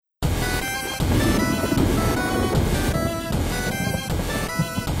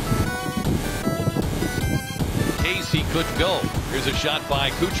couldn't go. Here's a shot by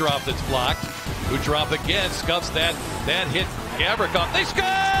Kucherov that's blocked. Kucherov again scuffs that hit Gavrikov. They score!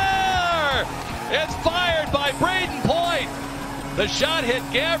 It's fired by Braden Point. The shot hit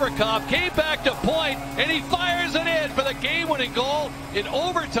Gavrikov, came back to Point, and he fires it in for the game-winning goal in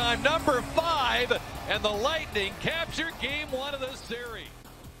overtime number 5, and the Lightning capture game 1 of the series.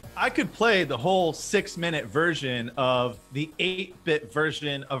 I could play the whole 6-minute version of the 8-bit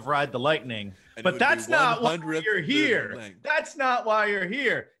version of Ride the Lightning, but that's not why you're here. That's not why you're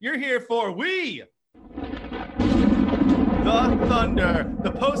here. You're here for the Thunder,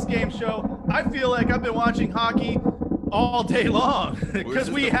 the post-game show. I feel like I've been watching hockey all day long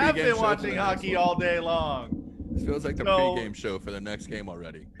because we have been watching hockey all day long. It feels like the pregame show for the next game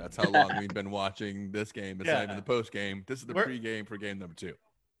already. That's how long we've been watching this game. It's not even the postgame. This is the pregame for game number 2.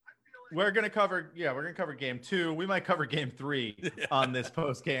 We're gonna cover game 2. We might cover game 3 on this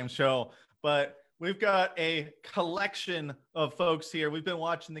post-game show, but we've got a collection of folks here. We've been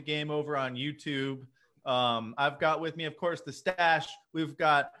watching the game over on YouTube. I've got with me, of course, the Stash. We've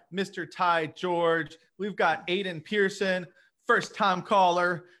got Mr. Ty George. We've got Aiden Pearson, first-time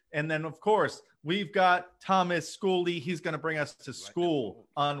caller, and then, of course, we've got Thomas Schooley. He's going to bring us to school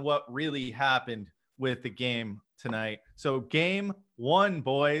on what really happened with the game tonight. So, game 1,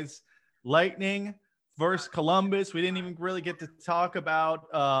 boys. Lightning versus Columbus. We didn't even really get to talk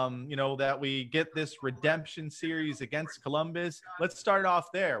about, that we get this redemption series against Columbus. Let's start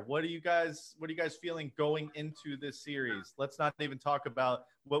off there. What are you guys feeling going into this series? Let's not even talk about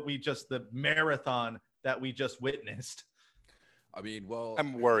the marathon that we just witnessed. I mean, well,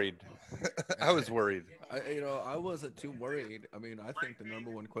 I'm worried. I was worried. I wasn't too worried. I mean, I think the number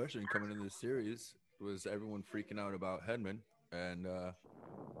one question coming into this series was everyone freaking out about Hedman, and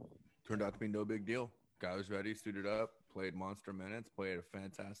turned out to be no big deal. Guy was ready, suited up, played monster minutes, played a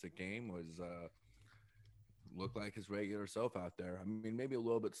fantastic game, looked like his regular self out there. I mean, maybe a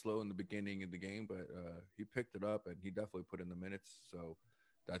little bit slow in the beginning of the game, but he picked it up and he definitely put in the minutes. So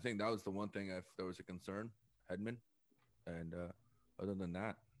I think that was the one thing if there was a concern, Hedman. And other than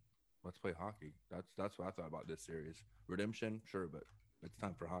that, let's play hockey. That's what I thought about this series. Redemption, sure, but it's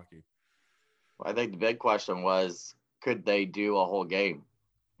time for hockey. Well, I think the big question was, could they do a whole game?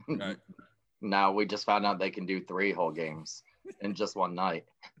 Right. Now we just found out they can do 3 whole games in just one night.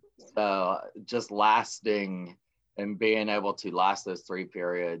 So just lasting and being able to last those 3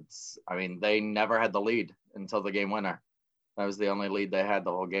 periods. I mean, they never had the lead until the game winner. That was the only lead they had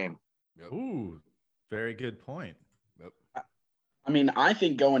the whole game. Yep. Ooh, very good point. Yep. I mean, I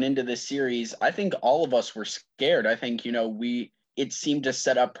think going into this series, I think all of us were scared. I think, it seemed to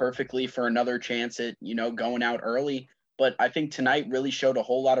set up perfectly for another chance at, going out early. But I think tonight really showed a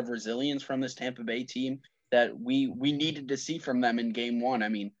whole lot of resilience from this Tampa Bay team that we needed to see from them in game 1. I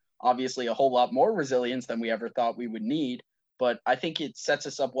mean, obviously a whole lot more resilience than we ever thought we would need. But I think it sets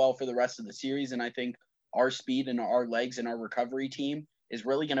us up well for the rest of the series. And I think our speed and our legs and our recovery team is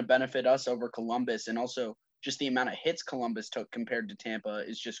really going to benefit us over Columbus. And also just the amount of hits Columbus took compared to Tampa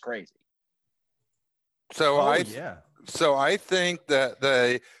is just crazy. So I think that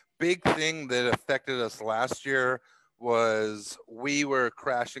the big thing that affected us last year was we were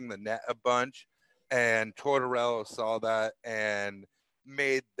crashing the net a bunch, and Tortorella saw that and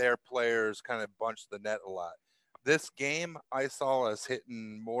made their players kind of bunch the net a lot. This game, I saw us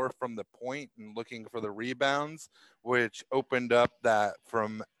hitting more from the point and looking for the rebounds, which opened up that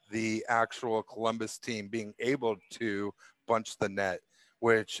from the actual Columbus team being able to bunch the net,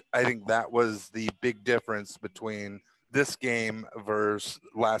 which I think that was the big difference between this game versus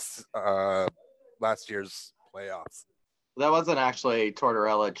last year's playoffs. That wasn't actually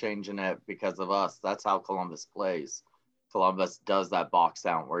Tortorella changing it because of us. That's how Columbus plays. Columbus does that box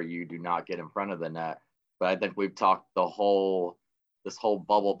out where you do not get in front of the net. But I think we've talked this whole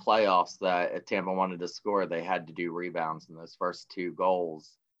bubble playoffs that if Tampa wanted to score, they had to do rebounds. And those first 2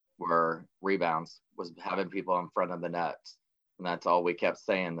 goals were rebounds, was having people in front of the net. And that's all we kept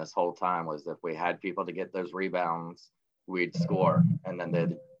saying this whole time was if we had people to get those rebounds, we'd score. And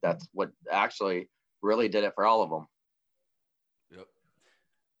then that's what actually really did it for all of them. Yep.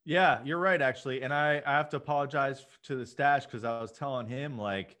 Yeah, you're right, actually. And I have to apologize to the Stash because I was telling him,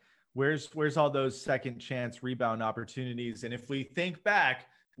 like, where's all those second chance rebound opportunities? And if we think back,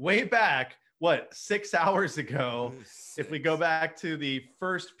 way back, 6 hours ago, if we go back to the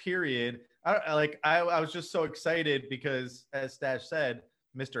first period, I was just so excited because, as Stash said,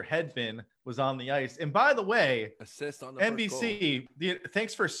 Mr. Hedman was on the ice. And by the way, assist on the NBC,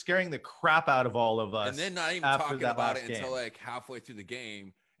 thanks for scaring the crap out of all of us. And then not even talking about it until like halfway through the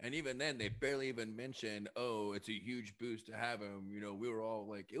game. And even then, they barely even mentioned, oh, it's a huge boost to have him. You know, we were all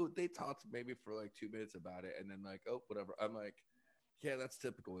like, they talked maybe for like 2 minutes about it. And then like, oh, whatever. I'm like, yeah, that's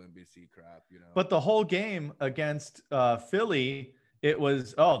typical NBC crap, you know. But the whole game against Philly, it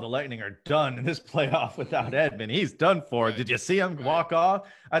was, the Lightning are done in this playoff without Edman. He's done for. Right. Did you see him walk off?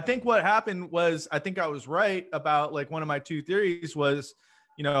 I think what happened was, I think I was right about like one of my two theories was,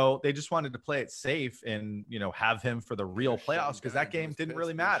 you know, they just wanted to play it safe and, you know, have him for the real playoffs because that game didn't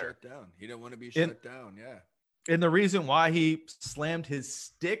really matter. He didn't want to be shut down. Yeah. And the reason why he slammed his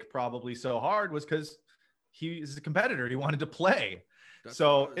stick probably so hard was because he's a competitor. He wanted to play.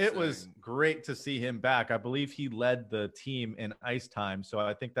 So it was great to see him back. I believe he led the team in ice time. So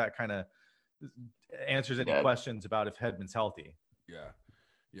I think that kind of answers any questions about if Hedman's healthy. Yeah.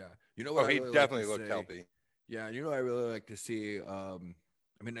 Yeah. You know what? He definitely looked healthy. Yeah. You know, I really like to see,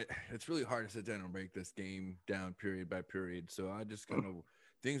 I mean, it's really hard to sit down and break this game down period by period. So I just kind of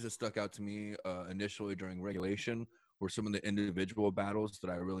things that stuck out to me initially during regulation were some of the individual battles that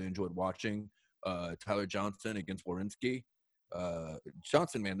I really enjoyed watching. Tyler Johnson against Werenski.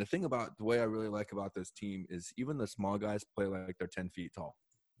 Johnson, man, the way I really like about this team is even the small guys play like they're 10 feet tall,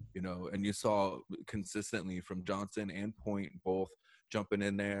 you know, and you saw consistently from Johnson and Point both jumping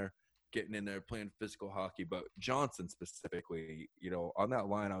in there, getting in there, playing physical hockey. But Johnson specifically, you know, on that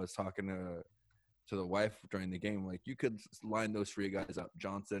line, I was talking to the wife during the game, like you could line those three guys up,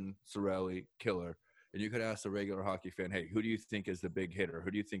 Johnson, Cirelli, Killer, and you could ask the regular hockey fan, hey, who do you think is the big hitter?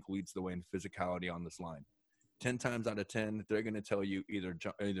 Who do you think leads the way in physicality on this line? 10 times out of 10, they're going to tell you either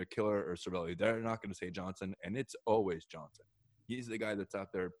Killer or Cirelli. They're not going to say Johnson, and it's always Johnson. He's the guy that's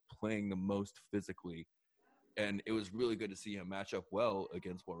out there playing the most physically. And it was really good to see him match up well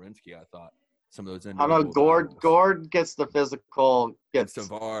against Werenski, I thought. Some of those Gord gets the physical.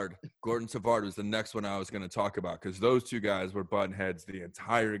 Savard. Gordon Savard was the next one I was going to talk about because those two guys were button heads the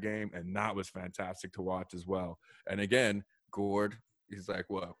entire game, and that was fantastic to watch as well. And again, Gord, he's like,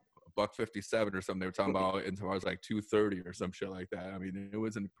 what, $157 or something they were talking about, and Savard's like 230 or some shit like that. I mean, it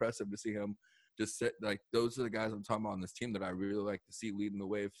was impressive to see him just sit. Like, those are the guys I'm talking about on this team that I really like to see leading the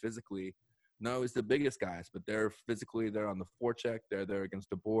way physically. No, it's the biggest guys, but they're on the forecheck. They're there against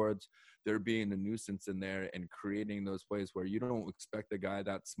the boards. They're being a nuisance in there and creating those plays where you don't expect a guy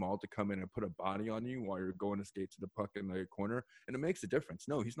that small to come in and put a body on you while you're going to skate to the puck in the corner. And it makes a difference.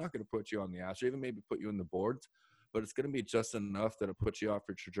 No, he's not going to put you on the ice or even maybe put you in the boards, but it's going to be just enough that it puts you off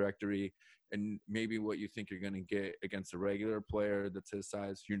your trajectory. And maybe what you think you're going to get against a regular player that's his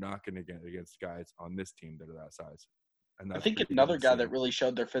size, you're not going to get against guys on this team that are that size. I think another guy that really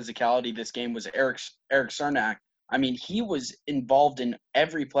showed their physicality this game was Eric Cernak. I mean, he was involved in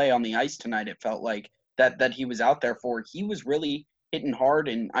every play on the ice tonight. It felt like that he was out there for. He was really hitting hard,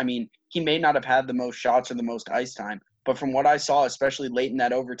 and I mean, he may not have had the most shots or the most ice time, but from what I saw, especially late in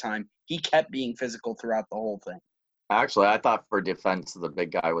that overtime, he kept being physical throughout the whole thing. Actually, I thought for defense, the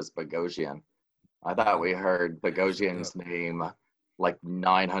big guy was Bogosian. I thought we heard Bogosian's name like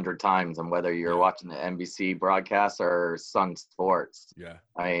 900 times, and whether you're watching the NBC broadcast or Sun Sports. Yeah.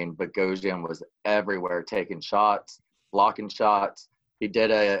 I mean, Bogosian was everywhere, taking shots, blocking shots. He did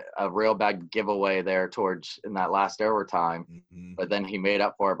a real bad giveaway there in that last overtime, but then he made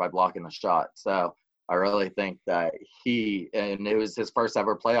up for it by blocking the shot. So I really think that and it was his first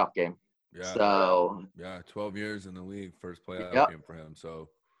ever playoff game. Yeah. So 12 years in the league, first playoff game for him. So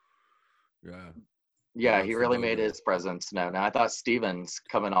yeah. Yeah, he really made his presence known. Now, I thought Stevens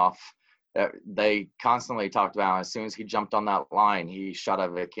coming off, they constantly talked about as soon as he jumped on that line, he shot out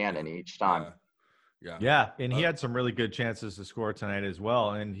of a cannon each time. Yeah, and he had some really good chances to score tonight as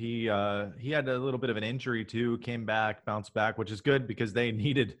well. And he had a little bit of an injury too, came back, bounced back, which is good because they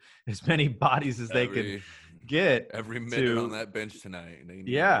needed as many bodies as they could get. Every minute on that bench tonight.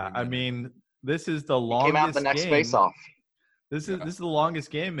 I mean, this is the longest game. Came out the next face-off. This is the longest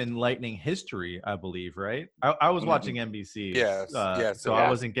game in Lightning history, I believe, right? I was watching NBC. So I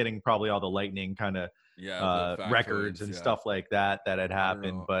wasn't getting probably all the Lightning kind of records and stuff like that had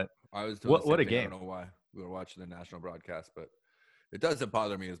happened. But I was what a game. I don't know why we were watching the national broadcast, but it doesn't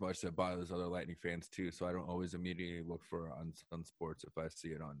bother me as much as it bothers other Lightning fans too. So I don't always immediately look for on sports if I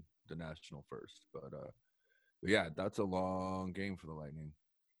see it on the national first. But yeah, that's a long game for the Lightning.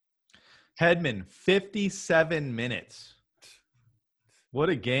 Hedman, 57 minutes. What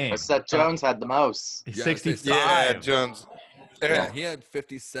a game. Seth Jones had the most. 65. Yeah, Jones. Yeah, he had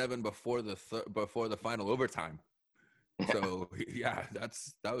 57 before the final overtime. So yeah,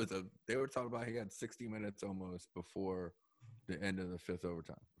 they were talking about he had 60 minutes almost before the end of the fourth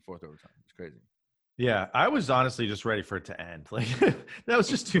overtime. It's crazy. Yeah, I was honestly just ready for it to end. Like that was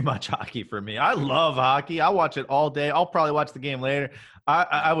just too much hockey for me. I love hockey. I watch it all day. I'll probably watch the game later.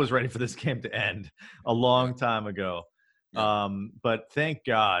 I was ready for this game to end a long time ago. But thank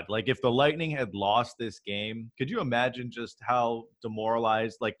God. Like if the Lightning had lost this game, could you imagine just how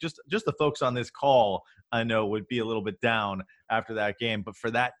demoralized? Like just the folks on this call I know would be a little bit down after that game. But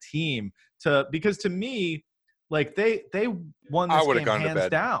for that team because to me, like they won this game hands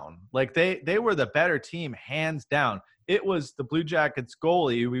down. Like they were the better team hands down. It was the Blue Jackets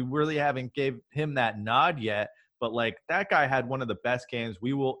goalie. We really haven't gave him that nod yet, but like that guy had one of the best games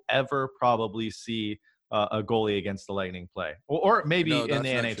we will ever probably see a goalie against the Lightning play, or maybe in the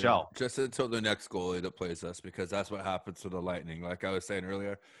NHL. True. Just until the next goalie that plays us, because that's what happens to the Lightning. Like I was saying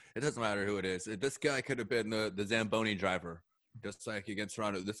earlier, it doesn't matter who it is. This guy could have been the Zamboni driver. Just like against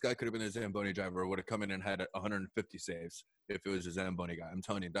Toronto, this guy could have been a Zamboni driver, would have come in and had 150 saves if it was a Zamboni guy. I'm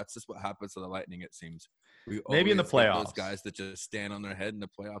telling you, that's just what happens to the Lightning, it seems. We maybe in the playoffs. Those guys that just stand on their head in the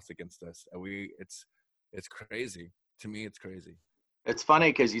playoffs against us. And it's crazy. To me, it's crazy. It's funny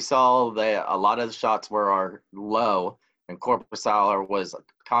because you saw that a lot of the shots are low, and Korpisalo was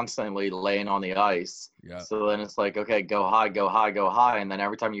constantly laying on the ice. Yeah. So then it's like, okay, go high, go high, go high. And then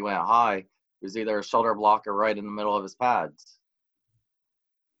every time you went high, it was either a shoulder block or right in the middle of his pads.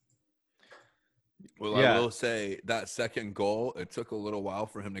 Well, yeah. I will say that second goal, it took a little while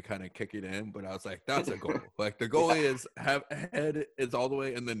for him to kind of kick it in, but I was like, that's a goal. Like the goalie head is all the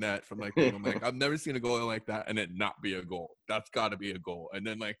way in the net from like, I'm like, I've never seen a goalie like that and it not be a goal. That's got to be a goal. And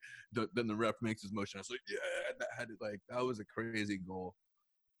then like then the ref makes his motion. I was like, yeah, that was a crazy goal.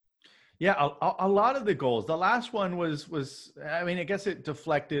 Yeah, a lot of the goals. The last one was I mean, I guess it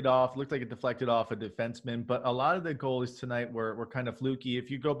deflected off. Looked like it deflected off a defenseman, but a lot of the goals tonight were kind of fluky. If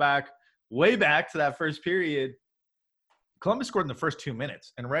you go way back to that first period, Columbus scored in the first 2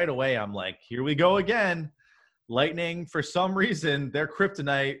 minutes. And right away, I'm like, here we go again. Lightning, for some reason, their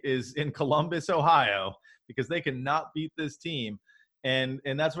kryptonite is in Columbus, Ohio, because they cannot beat this team. And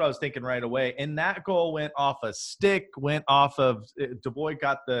that's what I was thinking right away. And that goal went off a stick, went off of – Dubois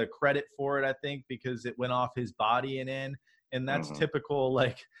got the credit for it, I think, because it went off his body and in. And that's typical,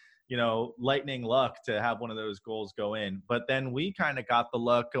 like – Lightning luck to have one of those goals go in. But then we kind of got the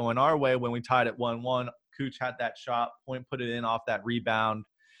luck going our way when we tied it 1-1. Cooch had that shot, Point put it in off that rebound.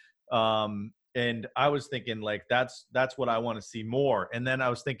 And I was thinking, like, that's what I want to see more. And then I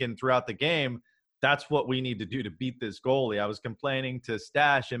was thinking throughout the game, that's what we need to do to beat this goalie. I was complaining to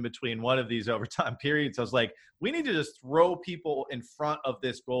Stash in between one of these overtime periods. I was like, we need to just throw people in front of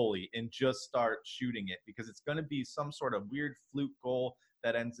this goalie and just start shooting it, because it's going to be some sort of weird fluke goal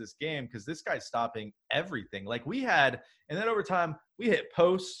that ends this game, because this guy's stopping everything. Like we had, and then over time, we hit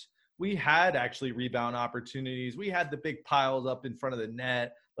posts. We had actually rebound opportunities. We had the big piles up in front of the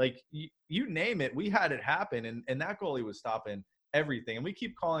net. Like you name it, we had it happen. And that goalie was stopping everything. And we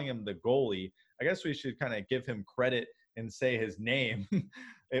keep calling him the goalie. I guess we should kind of give him credit and say his name.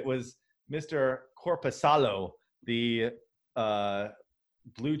 It was Mr. Korpisalo, the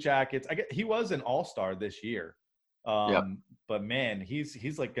Blue Jackets. He was an all-star this year. But man,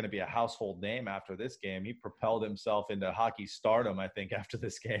 he's like going to be a household name after this game. He propelled himself into hockey stardom, I think, after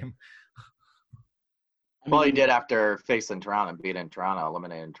this game. Well, he did after facing Toronto, beating Toronto,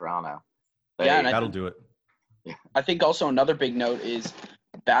 eliminating Toronto. That'll do it. Yeah. I think also another big note is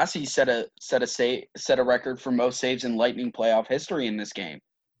Bassey set a record for most saves in Lightning playoff history in this game.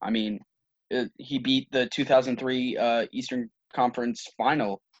 I mean, he beat the 2003 Eastern Conference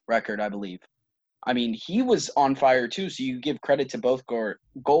Final record, I believe. I mean, he was on fire too, so you give credit to both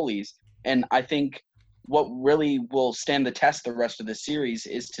goalies. And I think what really will stand the test the rest of the series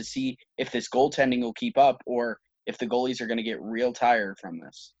is to see if this goaltending will keep up or if the goalies are going to get real tired from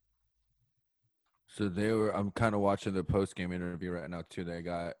this. So I'm kind of watching the post-game interview right now too. They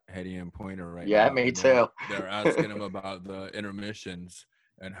got Hetty and Pointer right now. Yeah, me too. They're asking him about the intermissions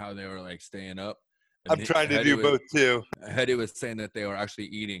and how they were like staying up. I'm trying to do both too. Hetty was saying that they were actually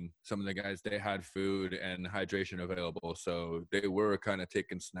eating. Some of the guys, they had food and hydration available, so they were kind of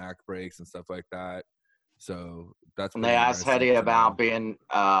taking snack breaks and stuff like that. So that's. And they asked Hetty about being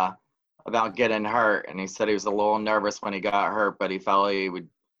about getting hurt, and he said he was a little nervous when he got hurt, but he felt it would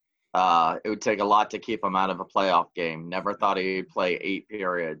take a lot to keep him out of a playoff game. Never thought he'd play 8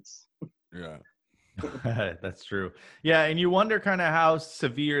 periods. Yeah. That's true. Yeah, and you wonder kind of how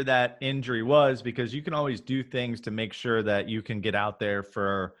severe that injury was, because you can always do things to make sure that you can get out there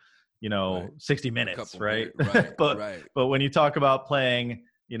for, 60 minutes, right? But when you talk about playing,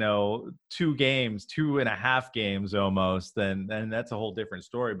 2 games, 2.5 games almost, then that's a whole different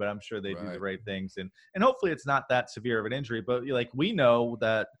story. But I'm sure they do the right things, and hopefully it's not that severe of an injury. But like we know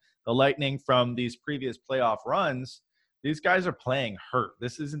that the Lightning from these previous playoff runs, these guys are playing hurt.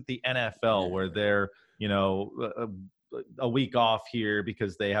 This isn't the NFL where they're, a week off here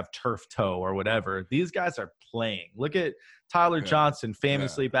because they have turf toe or whatever. These guys are playing. Look at Tyler Johnson,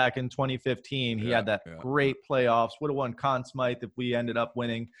 famously back in 2015. He had that great playoffs. Would have won Conn Smythe if we ended up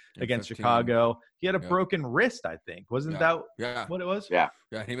winning against 15. Chicago. He had a broken wrist, I think. Wasn't that what it was? Yeah,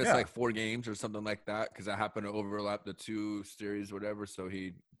 he missed like 4 games or something like that because I happened to overlap the 2 series, whatever. So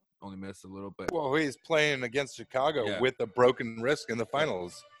he only missed a little bit. Well, he's playing against Chicago with a broken wrist in the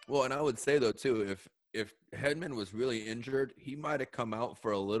finals. Well, and I would say though too, if Hedman was really injured, he might have come out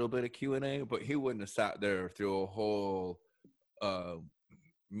for a little bit of Q&A, but he wouldn't have sat there through a whole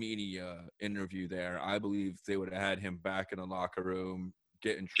media interview there. I believe they would have had him back in the locker room,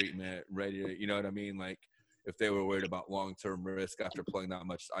 getting treatment, ready to, you know what I mean? Like if they were worried about long-term risk after playing that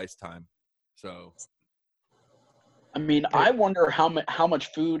much ice time. So, I mean, I wonder how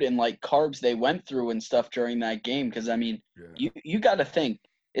much food and like carbs they went through and stuff during that game. Because I mean, you got to think,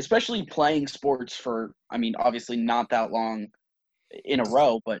 especially playing sports for, I mean, obviously not that long in a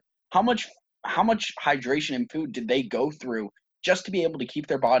row, but how much hydration and food did they go through just to be able to keep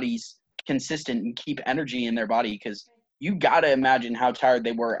their bodies consistent and keep energy in their body? Because you got to imagine how tired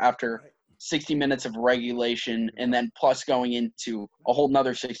they were after 60 minutes of regulation and then plus going into a whole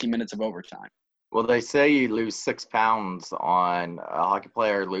nother 60 minutes of overtime. Well, they say you lose 6 pounds on a hockey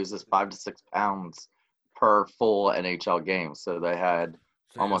player loses 5 to 6 pounds per full NHL game. So they had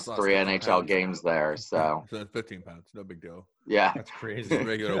almost 3 NHL games there. So that's 15 pounds. No big deal. Yeah. That's crazy.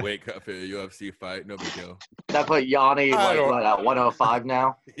 Regular weight cut for a UFC fight. No big deal. That put Yanni at 105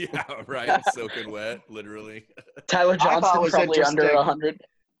 now? Yeah, right. Soaking wet, literally. Tyler Johnson probably under 100.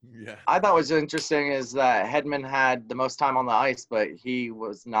 Yeah. I thought was interesting is that Hedman had the most time on the ice, but he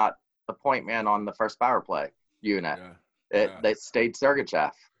was not the point man on the first power play unit. They stayed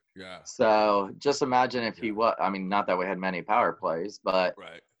Sergachev. Yeah. So just imagine if he was, I mean, not that we had many power plays, but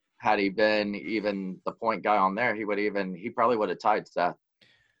had he been even the point guy on there, he probably would have tied Seth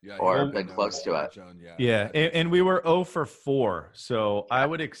or been close to it. And we were 0 for 4. So I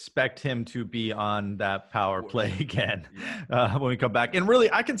would expect him to be on that power play again when we come back. And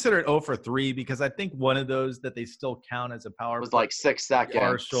really, I consider it 0 for 3 because I think one of those that they still count as a power was play like 6 seconds.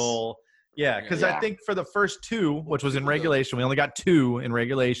 Marshall. Yeah, because I think for the first 2, which was in regulation, we only got 2 in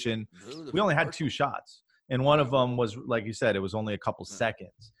regulation. We only had 2 shots. And one of them was, like you said, it was only a couple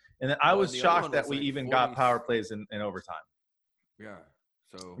seconds. And then I was shocked that we even got power plays in overtime. Yeah.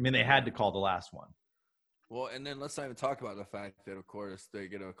 So I mean, they had to call the last one. Well, and then let's not even talk about the fact that, of course, they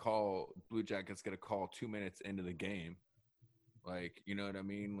get a call, Blue Jackets get a call 2 minutes into the game. Like, you know what I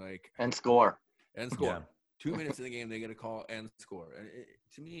mean? Like, and score. Yeah. 2 minutes in the game, they get a call and score. And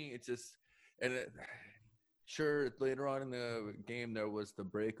to me, it's just – and sure, later on in the game, there was the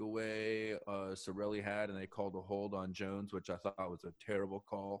breakaway Cirelli had, and they called a hold on Jones, which I thought was a terrible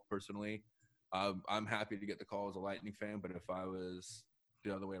call, personally. I'm happy to get the call as a Lightning fan, but if I was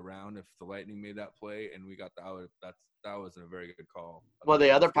the other way around, if the Lightning made that play and we got that wasn't a very good call. Well,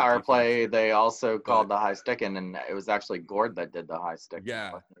 the other power play, they also called the high stick, and it was actually Gord that did the high stick.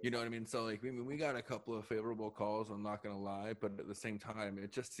 Yeah, you know what I mean? So, like, we got a couple of favorable calls, I'm not going to lie, but at the same time,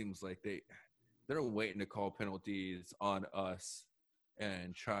 it just seems like they're waiting to call penalties on us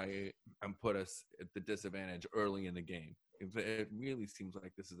and try and put us at the disadvantage early in the game. It really seems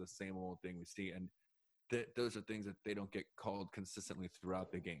like this is the same old thing we see, and those are things that they don't get called consistently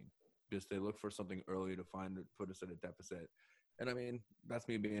throughout the game. Just they look for something early to put us at a deficit. And I mean, that's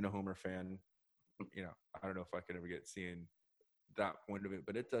me being a Homer fan. You know, I don't know if I could ever seeing that point of it,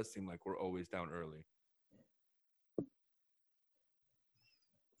 but it does seem like we're always down early.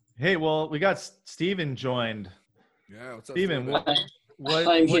 Hey, well, we got Steven joined. Yeah, what's up, Steven?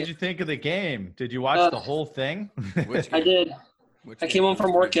 What did you think of the game? Did you watch the whole thing? I did. I came home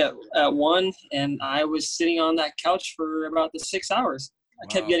from work at 1, and I was sitting on that couch for about the 6 hours. I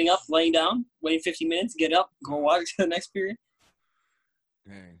kept getting up, laying down, waiting 15 minutes, get up, go watch the next period.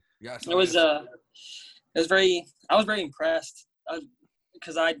 Dang. Yeah, I was very impressed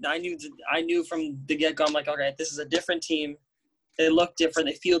because I knew from the get-go, I'm like, okay, this is a different team. They look different,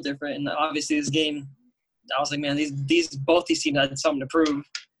 they feel different, and obviously this game, I was like, man, both these teams had something to prove.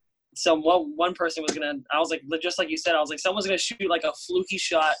 So one person was gonna, I was like, just like you said, I was like, someone's gonna shoot like a fluky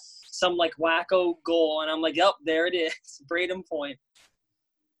shot, some like wacko goal, and I'm like, yep, there it is, Braden Point.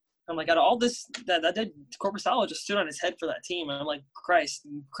 I'm like, out of all this, that did Korpisalo just stood on his head for that team, and I'm like, Christ,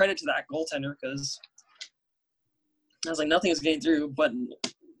 credit to that goaltender, because I was like, nothing was getting through, but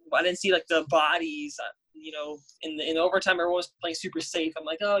I didn't see like the bodies, you know, in overtime everyone was playing super safe. I'm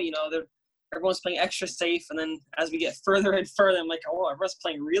like, oh, you know, everyone's playing extra safe. And then as we get further and further, I'm like, oh, everyone's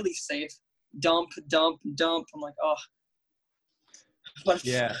playing really safe. Dump. I'm like, oh. But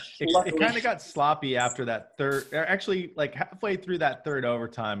yeah, it kind of got sloppy after that third. Actually, like halfway through that third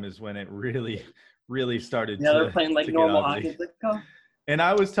overtime is when it really started. Yeah, they're playing like normal hockey. Like, oh. And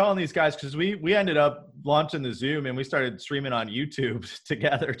I was telling these guys, because we ended up launching the Zoom and we started streaming on YouTube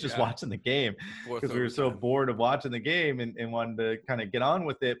together, just watching the game, because we were so bored of watching the game and wanted to kind of get on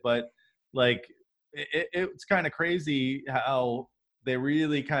with it. But like, it's kind of crazy how they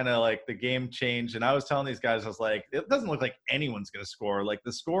really kind of like the game changed. And I was telling these guys, I was like, it doesn't look like anyone's going to score. Like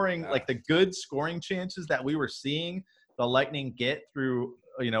the scoring, like the good scoring chances that we were seeing the Lightning get through,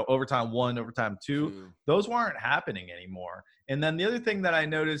 overtime 1, overtime 2, those weren't happening anymore. And then the other thing that I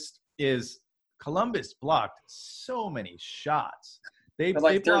noticed is Columbus blocked so many shots. They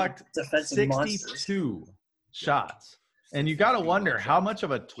blocked 62 shots. And you got to wonder how much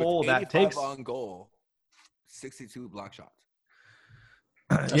of a toll that takes. On goal, 62 block shots.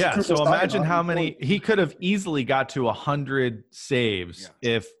 Yeah, so imagine how many he could have easily got to 100 saves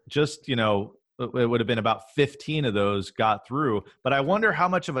if just, it would have been about 15 of those got through. But I wonder how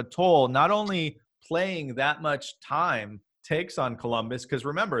much of a toll not only playing that much time takes on Columbus, because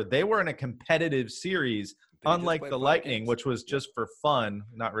remember, they were in a competitive series, unlike the Lightning, which was just for fun.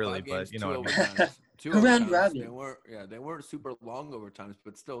 Not really, but you know what I mean. Two overtimes. They weren't super long overtimes,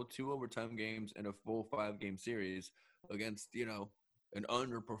 but still 2 overtime games in a full 5-game series against, an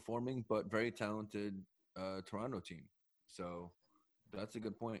underperforming but very talented Toronto team. So that's a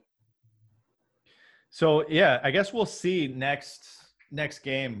good point. So yeah, I guess we'll see next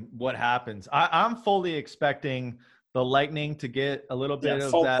game what happens. I'm fully expecting the Lightning to get a little bit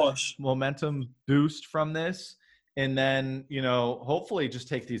of that momentum boost from this, and then hopefully just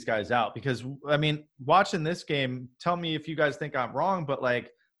take these guys out. Because I mean, watching this game, tell me if you guys think I'm wrong, but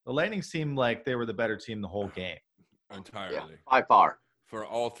like the Lightning seemed like they were the better team the whole game. Entirely. Yeah, by far. For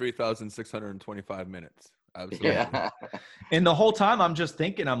all 3,625 minutes. Absolutely. Yeah. And the whole time I'm just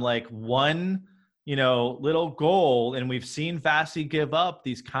thinking, I'm like, one, little goal, and we've seen Vasi give up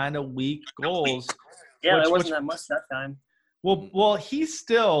these kind of weak goals. Yeah, there wasn't that much that time. Well, he's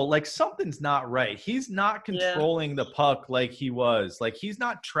still like, something's not right. He's not controlling the puck like he was. Like he's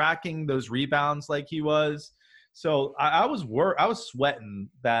not tracking those rebounds like he was. So I was sweating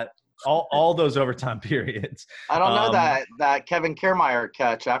that all those overtime periods. I don't know that Kevin Kiermaier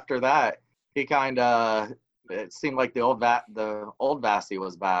catch. After that, he kind of it seemed like the old Vasi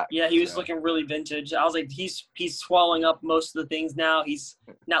was back. Yeah, he was looking really vintage. I was like, he's swallowing up most of the things now. He's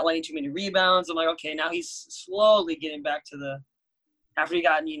not letting too many rebounds. I'm like, okay, now he's slowly getting back to after he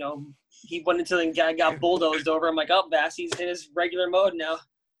got he went into the guy got bulldozed over. I'm like, Vasi's in his regular mode now.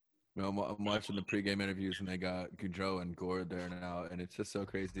 I'm watching the pregame interviews, and they got Gaudreau and Gord there now, and it's just so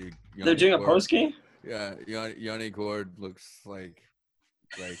crazy. They're doing a postgame? Yeah, Yanni Gord looks like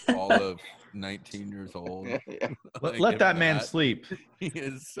all of 19 years old. Let that man sleep. He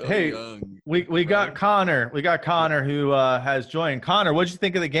is so young. We got Connor. We got Connor who has joined. Connor, what did you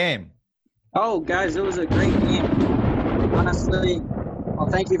think of the game? Oh, guys, it was a great game. Honestly, well,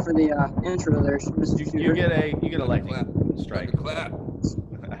 thank you for the intro there, Mr. Shooter. You get a lightning strike. Clap.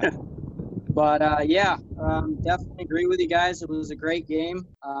 But definitely agree with you guys. It was a great game.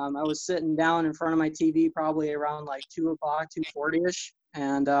 I was sitting down in front of my TV probably around like 2:00, 2:40ish,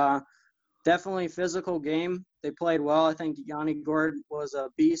 and definitely physical game. They played well. I think Yanni Gord was a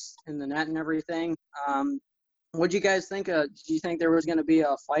beast in the net and everything. What did you guys think? Did you think there was going to be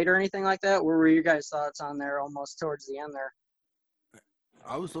a fight or anything like that? What were your guys' thoughts on there almost towards the end there?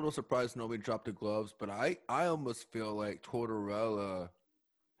 I was a little surprised nobody dropped the gloves, but I almost feel like Tortorella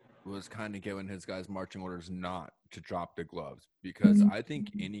was kind of giving his guys marching orders not to drop the gloves, because I think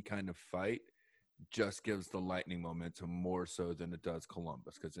any kind of fight just gives the Lightning momentum more so than it does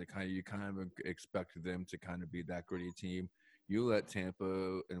Columbus, because you kind of expect them to kind of be that gritty team. You let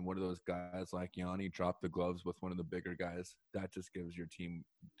Tampa and one of those guys like Yanni drop the gloves with one of the bigger guys, that just gives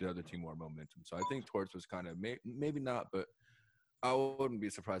the other team more momentum. So I think Torts was kind of maybe not, but I wouldn't be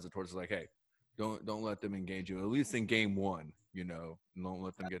surprised if Torts was like, hey, don't let them engage you, at least in game 1, don't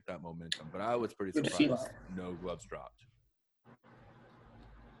let them get that momentum. But I was pretty surprised no gloves dropped.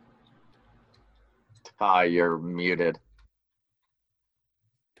 Ty, you're muted.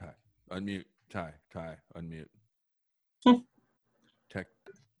 Ty, unmute. Ty, unmute.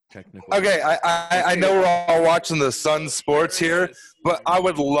 Technical. Okay, I know we're all watching the Sun Sports here, but I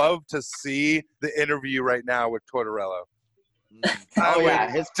would love to see the interview right now with Tortorella. I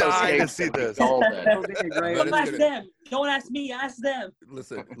would his die to post-game's see gonna be this. golden. Don't ask them. Don't ask me. Ask them.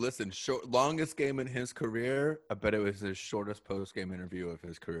 Listen. Longest game in his career. I bet it was his shortest post game interview of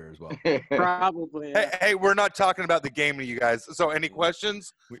his career as well. Probably. Yeah. Hey, we're not talking about the game to you guys. So any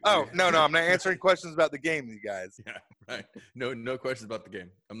questions? No, I'm not answering questions about the game to you guys. Yeah, right. No questions about the game.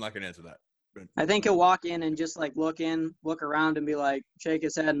 I'm not gonna answer that. I think he'll walk in and just like look around and be like, shake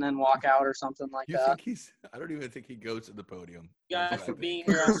his head and then walk out or something like You that. think I don't even think he goes to the podium. Guys for being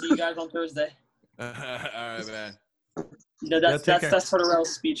here. I'll see you guys on Thursday. All right, man. No, that's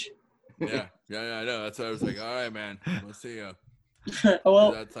Tortorella's speech. Yeah, I know. That's what I was like. All right, man. We'll see you.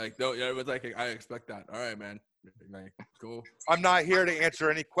 Well, That's like, no, yeah, it was like, I expect that. All right, man. Like, cool. I'm not here to answer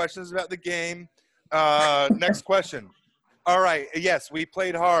any questions about the game. Next question. All right. Yes, we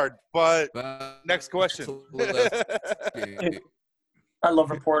played hard, but next question. I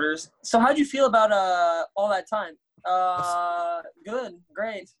love reporters. So how'd you feel about all that time? Good,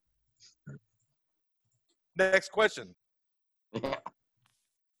 great. Next question. What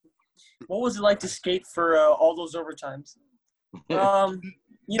was it like to skate for all those overtimes?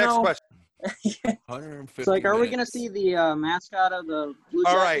 Next question. It's like, are we going to see the mascot of the Blue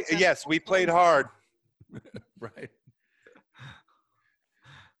Jackets? All right. Yes, we played hard. Right.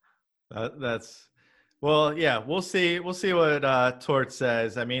 That's well, yeah. We'll see. We'll see what Tort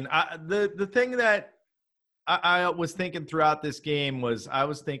says. I mean, the thing that I was thinking throughout this game was I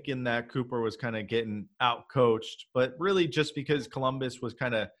was thinking that Cooper was kind of getting out coached, but really just because Columbus was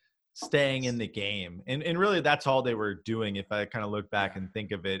kind of staying in the game, and really that's all they were doing. If I kind of look back and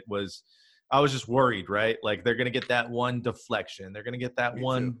think of it, was I was just worried, right? Like they're going to get that one deflection, they're going to get that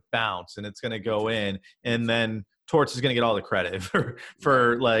one bounce, and it's going to go in, and then Torts is going to get all the credit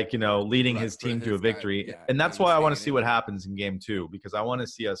for like, leading his team to a victory. Yeah, and that's why I want to see what happens in game 2, because I want to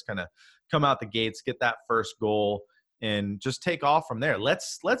see us kind of come out the gates, get that first goal, and just take off from there.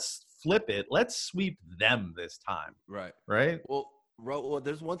 Let's flip it. Let's sweep them this time. Right. Right. Well,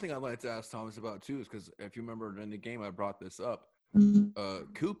 there's one thing I'd like to ask Thomas about too, is because if you remember in the game, I brought this up.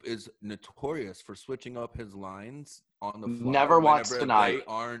 Coop is notorious for switching up his lines on the fly. Never once tonight. They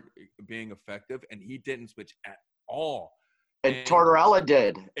aren't being effective, and he didn't switch at all. And Tortorella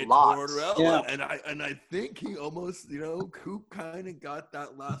did lots. Tortorella, and I think he almost, Coop kind of got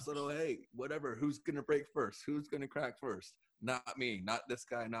that last little, hey, whatever, who's gonna break first? Who's gonna crack first? Not me, not this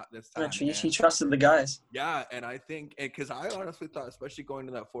guy, not this time. He trusted the guys. Yeah, and I think, because I honestly thought, especially going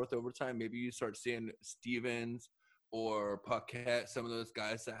to that fourth overtime, maybe you start seeing Stevens or Paquette, some of those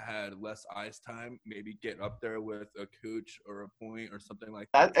guys that had less ice time, maybe get up there with a Cooch or a Point or something like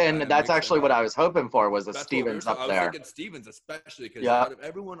that. And that's actually what I was hoping for, was a Stevens up there. I was thinking Stevens especially, because out of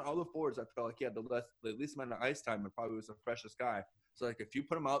everyone, all the forwards, I felt like he had the least amount of ice time and probably was the freshest guy. So like if you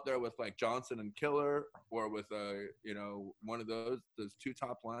put him out there with like Johnson and Killer, or with one of those two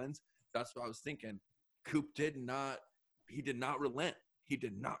top lines, that's what I was thinking. Coop did not relent. He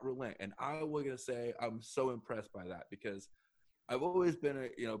did not relent. And I was going to say I'm so impressed by that, because I've always been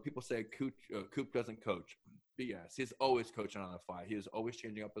people say Coop doesn't coach. But yes, he's always coaching on the fly. He is always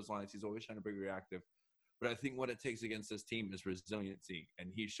changing up his lines. He's always trying to be reactive. But I think what it takes against this team is resiliency.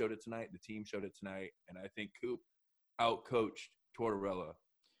 And he showed it tonight. The team showed it tonight. And I think Coop out-coached Tortorella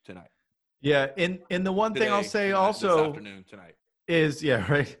tonight. Yeah, and the one thing I'll say also this afternoon tonight is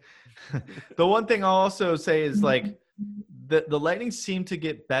right. The one thing I'll also say is like the Lightning seem to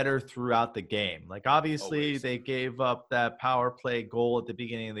get better throughout the game. Like obviously they gave up that power play goal at the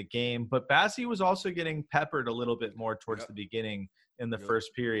beginning of the game, but Bassey was also getting peppered a little bit more towards the beginning in the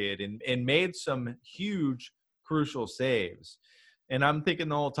first period, and made some huge crucial saves. And I'm thinking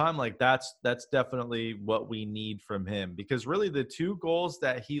the whole time, like, that's definitely what we need from him, because really the two goals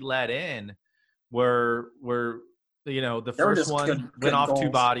that he let in were the first one went off goals. 2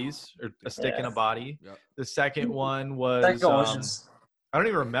 bodies, or a stick and a body. Yep. The second one was I don't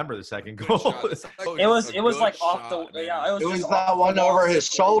even remember the second goal. It was like off the it was that one over his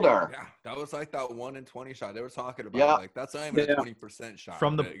shoulder. Yeah, that was like that 1 in 20 shot. They were talking about like that's not even a 20% shot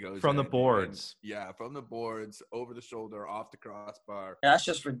from the boards. From the boards, over the shoulder, off the crossbar. That's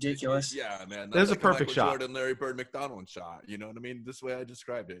just ridiculous. Yeah, man. There's like a perfect shot. Jordan, Larry Bird, McDonald shot. You know what I mean? This way I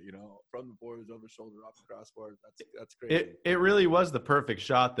described it. From the boards, over the shoulder, off the crossbar. That's crazy. It really was the perfect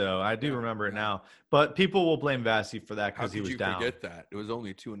shot, though. I do remember it now. But people will blame Vassy for that because he was down. How could you forget that? It was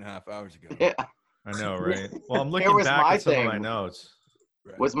only 2.5 hours ago. Yeah. I know, right? Well, I'm looking back at some of my notes.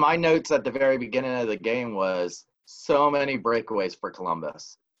 Was my notes at the very beginning of the game was so many breakaways for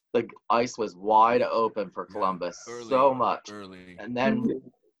Columbus. The ice was wide open for Columbus, so much. And then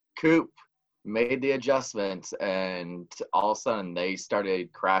Coop made the adjustments, and all of a sudden they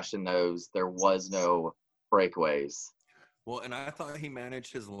started crashing those. There was no breakaways. Well, and I thought he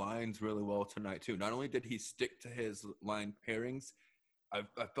managed his lines really well tonight too. Not only did he stick to his line pairings, I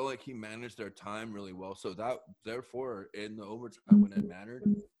felt like he managed their time really well. So that therefore in the overtime when it mattered,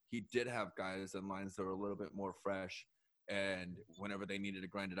 he did have guys and lines that were a little bit more fresh. And whenever they needed to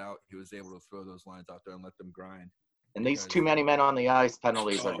grind it out, he was able to throw those lines out there and let them grind. And these too many men on the ice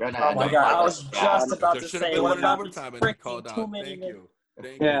penalties are going to Oh my God! I was just about to say, what about these freaking too many men?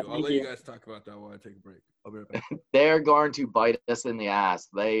 Thank you. I'll let you guys talk about that while I take a break. I'll be right back. They're going to bite us in the ass.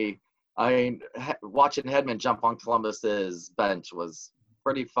 Watching Hedman jump on Columbus's bench was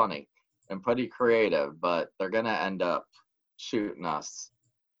pretty funny and pretty creative, but they're going to end up shooting us.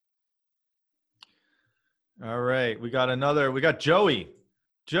 All right. We got Joey.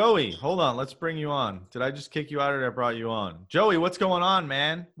 Joey, hold on. Let's bring you on. Did I just kick you out or did I brought you on? Joey, what's going on,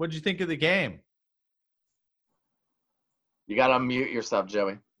 man? What did you think of the game? You got to unmute yourself,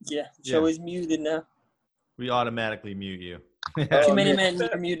 Joey. Yeah, Joey's muted now. We automatically mute you. Too many men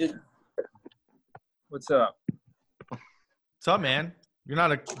are muted. What's up? What's up, man? You're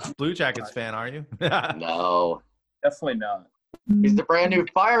not a Blue Jackets fan, are you? No. Definitely not. He's the brand new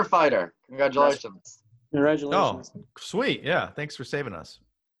firefighter. Congratulations. Congratulations. Oh, sweet. Yeah. Thanks for saving us.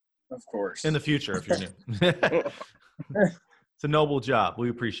 Of course. In the future, if you're new. It's a noble job. We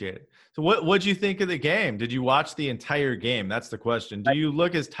appreciate it. So what'd you think of the game? Did you watch the entire game? That's the question. Do you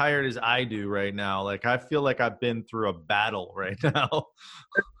look as tired as I do right now? Like, I feel like I've been through a battle right now.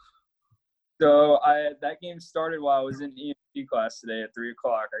 So that game started while I was in EMT class today at 3:00.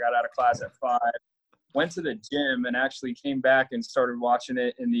 I got out of class at 5. Went to the gym and actually came back and started watching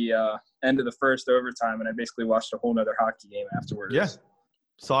it in the end of the first overtime. And I basically watched a whole nother hockey game afterwards. Yeah.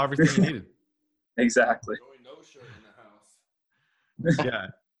 Saw everything you needed. Exactly. No shirt in the house. Yeah.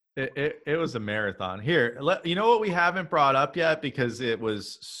 It was a marathon. Here, you know what we haven't brought up yet because it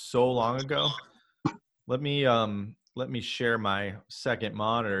was so long ago? Let me share my second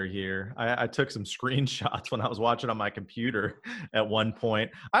monitor here. I took some screenshots when I was watching on my computer at one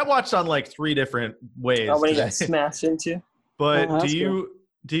point. I watched on like 3 different ways. Oh, when he got smashed into. But do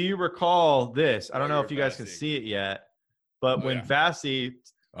you recall this? I don't know if you guys can see it yet, but when Vasi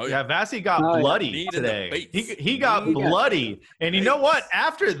Vasi got bloody today. He got bloody. And you know what?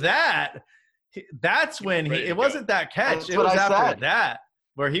 After that, that's when it wasn't that catch. It was after that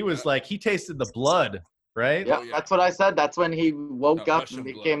where he was like, he tasted the blood. Right? Yeah, that's what I said. That's when he woke up and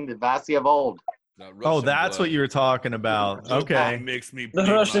became the Vasi of old. Oh, that's what you were talking about. Okay. Nobody makes me bleed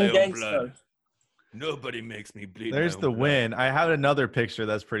the Russian my gangster. blood. Nobody makes me bleed. There's the win. I have another picture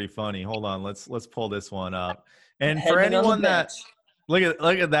that's pretty funny. Hold on, let's pull this one up. And for anyone that look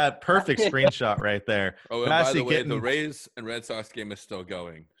at that perfect screenshot right there. Oh, and by the way, the Rays and Red Sox game is still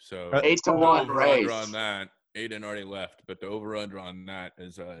going. So 8-1 Rays. On that, Aiden already left, but the over/under on that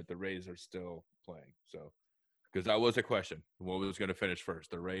is the Rays are still playing. So, because that was a question, what was going to finish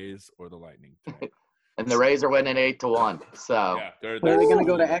first, the Rays or the Lightning? And the Rays are winning 8-1. So, are they going to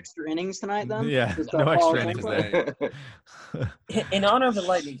go to extra innings tonight then? Yeah, no extra innings today. In honor of the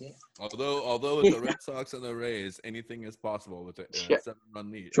Lightning game. Although with the Red Sox and the Rays, anything is possible with a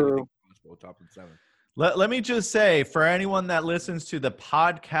 7-run lead. True. Top of 7. Let me just say, for anyone that listens to the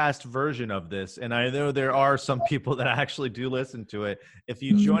podcast version of this, and I know there are some people that actually do listen to it, if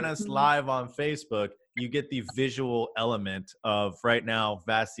you join us live on Facebook, you get the visual element of right now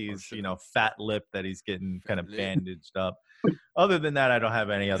Vasi's, fat lip that he's getting kind of bandaged up. Other than that, I don't have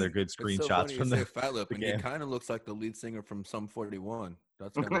any other good screenshots from the fat lip, and he kind of looks like the lead singer from Sum 41.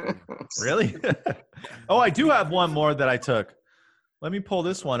 That's kind of funny. Really? Oh, I do have one more that I took. Let me pull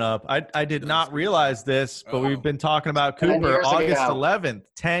this one up. I did not realize this, but we've been talking about Cooper. August 11th,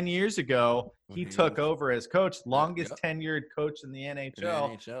 10 years ago, he took over as coach, longest tenured coach in the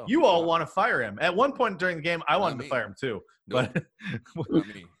NHL. You all want to fire him. At one point during the game, I wanted to fire him too. But not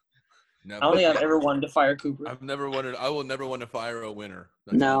me. Never. I don't think I've ever wanted to fire Cooper. I will never want to fire a winner.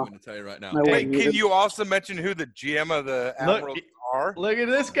 That's what I'm going to tell you right now. Wait, can you also mention who the GM of the Admirals are? Look at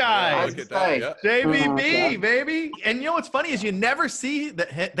this guy. Look at that. JBB, baby. And you know what's funny is you never see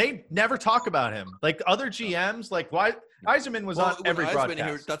that they never talk about him. Like other GMs, like why Yzerman was on every broadcast.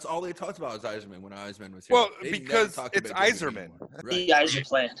 Here, that's all they talked about was Yzerman when Yzerman was here. Well, because it's Yzerman. The Yzer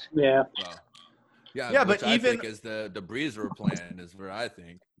plan. Yeah. Yeah, but even I think is the Breezer plan is where I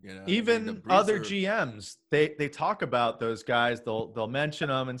think. Even other GMs, they talk about those guys. They'll mention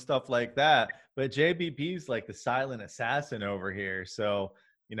them and stuff like that. But JBB's like the silent assassin over here. So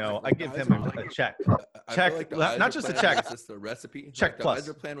I give him a check. Check, not just a check. It's just a recipe. Check plus.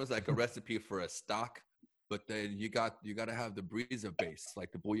 The Yzer plan was like a recipe for a stock, but then you got to have the Breezer base,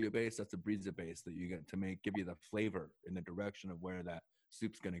 like the bouillabaisse. That's the Breezer base that you get to give you the flavor in the direction of where that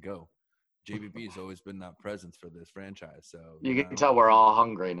soup's gonna go. JBB's always been that presence for this franchise. So you can tell we're all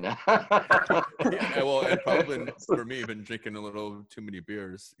hungry now. Yeah, well, and probably for me, been drinking a little too many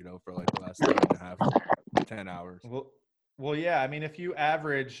beers, for like the last 10 hours. Well, yeah. I mean, if you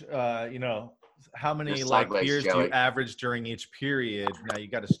average, how many You're like sideways, beers do Joey. you average during each period? Now you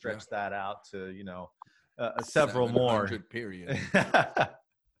got to stretch that out to, several more. Period.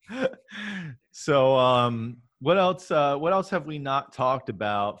 So, what else have we not talked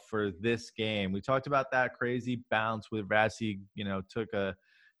about for this game? We talked about that crazy bounce with Rassi, took a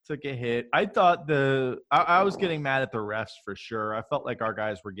hit. I thought I was getting mad at the refs for sure. I felt like our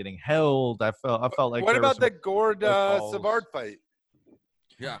guys were getting held. I felt like what about the Gord Savard fight?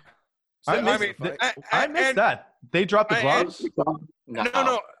 Yeah. So, I missed that. They dropped the gloves?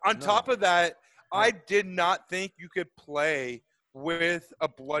 No. On top of that, I did not think you could play with a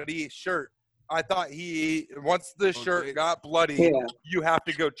bloody shirt. I thought once the shirt got bloody, you have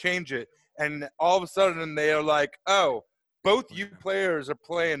to go change it. And all of a sudden they are like, oh, both you players are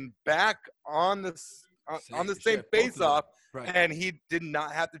playing back on the same face-off, and he did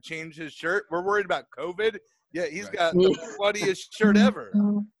not have to change his shirt. We're worried about COVID. Yeah, he's got the bloodiest shirt ever.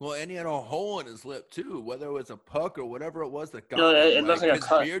 Well, and he had a hole in his lip too, whether it was a puck or whatever it was that got it looks like a his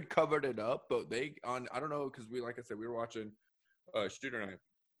cut. beard covered it up. But I don't know, because like I said, we were watching Studer and I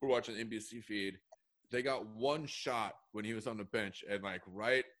were watching the NBC feed. They got one shot when he was on the bench, and like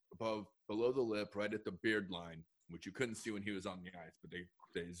right below the lip, right at the beard line, which you couldn't see when he was on the ice, but they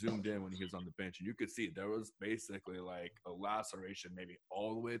zoomed in when he was on the bench, and you could see there was basically like a laceration maybe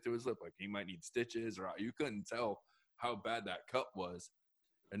all the way through his lip. Like he might need stitches, or you couldn't tell how bad that cut was.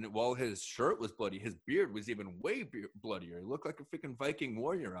 And while his shirt was bloody, his beard was even way bloodier. He looked like a freaking Viking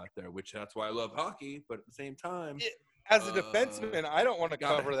warrior out there, which that's why I love hockey. But at the same time, as a defenseman, I don't want to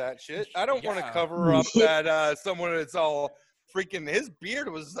cover that shit. I don't want to cover up that someone that's all freaking. His beard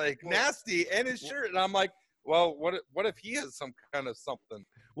was like nasty, and his shirt, and I'm like, well, what if he has some kind of something?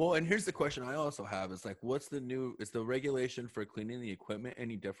 Well, and here's the question I also have is like, is the regulation for cleaning the equipment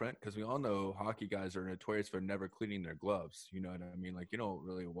any different? Because we all know hockey guys are notorious for never cleaning their gloves. You know what I mean? Like, you don't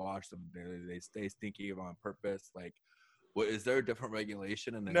really wash them. They stay stinky on purpose. Like, is there a different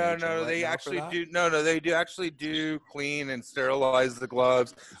regulation in the No, they actually do. No, they do actually do clean and sterilize the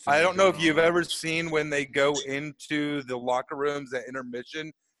gloves. I don't know if you've ever seen when they go into the locker rooms at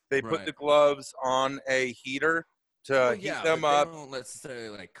intermission, they put the gloves on a heater to heat them up. They don't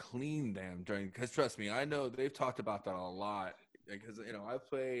necessarily like clean them because trust me, I know they've talked about that a lot. Because I've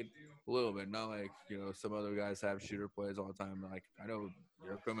played a little bit, not like some other guys have shooter plays all the time. Like I know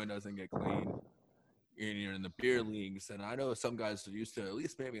your equipment doesn't get cleaned. You're in the beer leagues, and I know some guys used to, at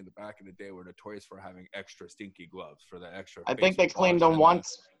least maybe in the back of the day, were notorious for having extra stinky gloves for the extra. I think they cleaned them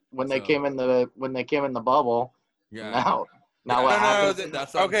once when they came in the bubble. Yeah. Now what happens?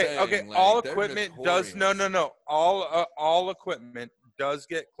 That's what I'm saying. Okay. Like, all equipment does all equipment does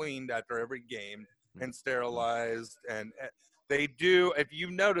get cleaned after every game and sterilized, and they do. If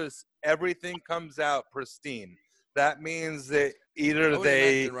you notice, everything comes out pristine. That means that either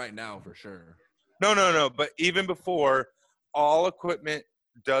they right now for sure. No. But even before, all equipment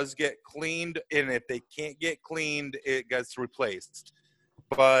does get cleaned, and if they can't get cleaned, it gets replaced.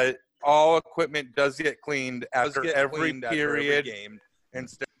 But all equipment does get cleaned after every period,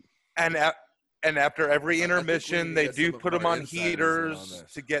 and after every intermission, they do put them on heaters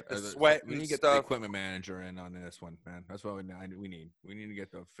to get the sweat and stuff. We need to get the equipment manager in on this one, man. That's what we need. We need to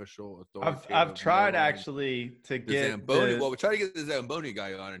get the official authority. I've tried actually to get Zamboni. Well, we tried to get the Zamboni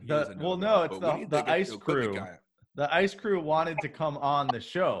guy on, and it's the ice crew. The ice crew wanted to come on the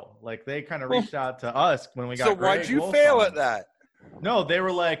show. Like they kind of reached out to us when we got. So why'd you fail at that? No, they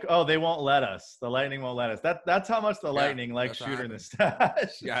were like, "Oh, they won't let us. The Lightning won't let us." That's how much the Lightning like Shooter in the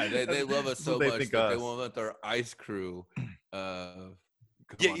Stash. Yeah, they love us so much that they won't let their ice crew.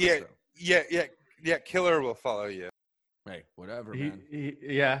 Yeah. Killer will follow you. Hey, whatever, man.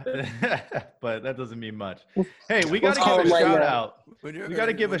 Yeah, but that doesn't mean much. Hey, we got to give a shout out. We got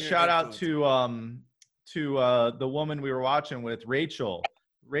to give a shout out to the woman we were watching with, Rachel.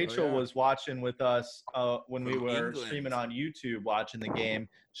 Rachel was watching with us when we were streaming on YouTube watching the game.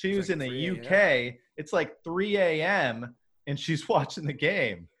 She was in the UK. It's like 3 a.m. and she's watching the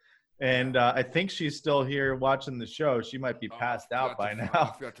game. And I think she's still here watching the show. She might be passed out by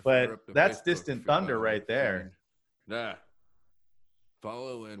now. But that's Distant Thunder right there. Yeah.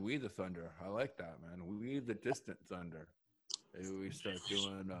 Follow and We the Thunder. I like that, man. We the Distant Thunder. Maybe we start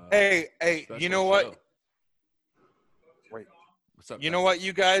doing Hey, you know what? Wait. You know what,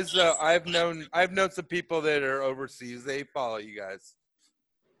 you guys? I've known some people that are overseas. They follow you guys.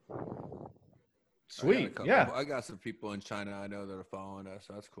 Sweet, I got some people in China I know that are following us.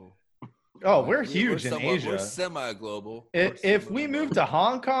 That's cool. Oh, we're huge in Asia. We're semi-global. If we move to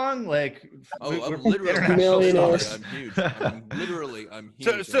Hong Kong, like, I'm literally international stars. I'm huge. I'm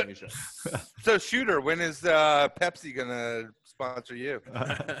huge in Asia. So, Shooter, when is Pepsi gonna sponsor you?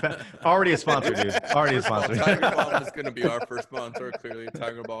 Already a sponsor, dude. Already a sponsor. Tiger Balm is gonna be our first sponsor. Clearly,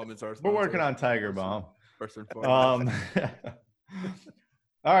 Tiger Balm is our sponsor. We're working on Tiger Balm. First and foremost.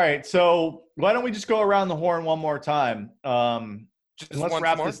 All right, so why don't we just go around the horn one more time? Let's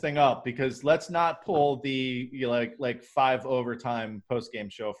wrap this thing up, because let's not pull the like 5 overtime post game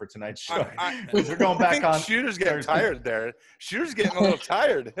show for tonight's show. We're going back on. Shooter's getting tired there. Shooter's getting a little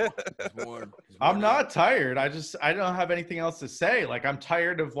tired. I'm not tired. I don't have anything else to say. Like, I'm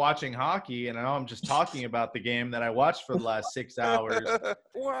tired of watching hockey, and I know I'm just talking about the game that I watched for the last 6 hours.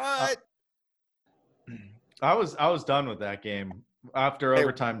 What? I was done with that game after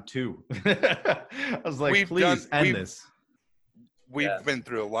overtime 2. I was like, please end this. We've been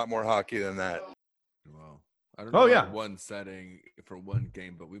through a lot more hockey than that. Well, I don't know one setting for one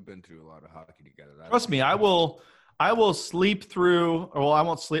game, but we've been through a lot of hockey together. Trust me, I will sleep through, or I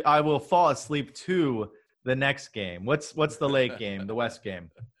won't sleep. I will fall asleep to the next game. What's the late game, the West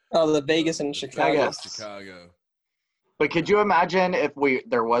game? Oh, the Vegas and Chicago. Chicago. But could you imagine if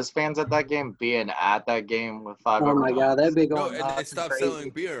there was fans at that game, being at that game with 5 Oh my God, that'd be going. No, and they stopped selling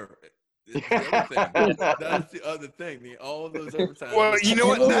beer. That's the other thing. All of those overtime. Well, you know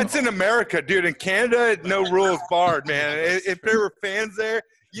what? That's in America, dude. In Canada, no rules barred, man. If there were fans there,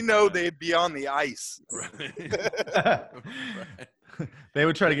 they'd be on the ice. Right. They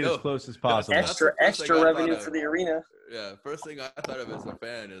would try to get as close as possible. Extra revenue for the arena. Yeah, first thing I thought of as a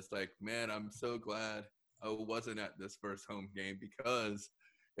fan is like, man, I'm so glad I wasn't at this first home game, because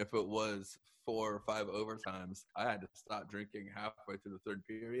if it was 4 or 5 overtimes, I had to stop drinking halfway through the third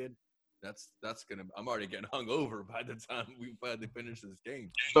period. I'm already getting hungover by the time we finally finish this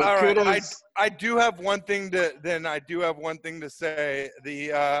game. All right, I do have one thing to say.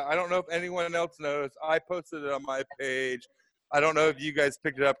 I don't know if anyone else noticed. I posted it on my page. I don't know if you guys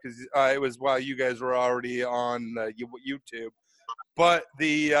picked it up, because it was while you guys were already on YouTube. But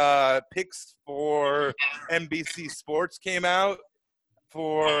the picks for NBC Sports came out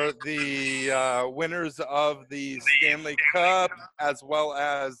for the winners of the Stanley Cup, as well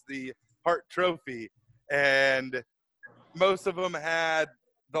as the Hart Trophy. And most of them had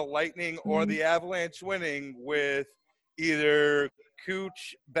the Lightning or the Avalanche winning, with either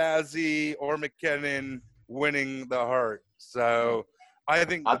Cooch, Bazzi, or McKinnon winning the Hart. So I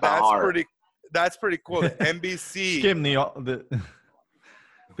think that's pretty cool. The NBC. Skim the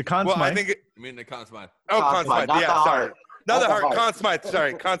Conn Smythe. Well, I think you mean the Conn Smythe. Oh, Conn Smythe. Yeah, sorry. Not the Hart. Conn Smythe.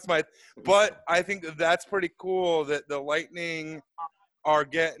 Sorry, Conn Smythe. But I think that's pretty cool that the Lightning are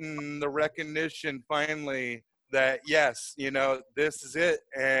getting the recognition finally that, yes, this is it,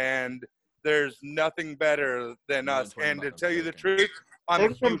 and there's nothing better than us. And to tell you the truth, I'm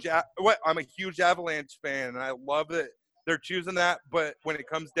a huge Avalanche fan, and I love that they're choosing that. But when it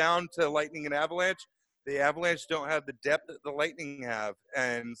comes down to Lightning and Avalanche, the Avalanche don't have the depth that the Lightning have.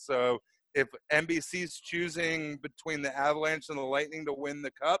 And so if NBC's choosing between the Avalanche and the Lightning to win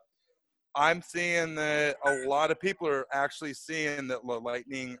the Cup, I'm seeing that a lot of people are actually seeing that the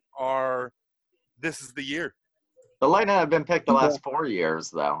Lightning this is the year. The Lightning have been picked the last 4 years,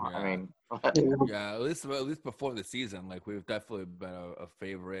 though. Yeah. I mean, yeah, at least before the season, like, we've definitely been a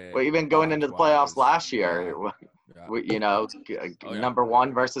favorite. Well, even going into the playoffs last year, number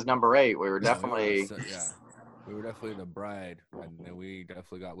 1 versus number 8, we were definitely. We were definitely the bride, and then we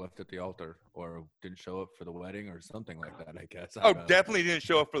definitely got left at the altar, or didn't show up for the wedding, or something like that, I guess. Definitely didn't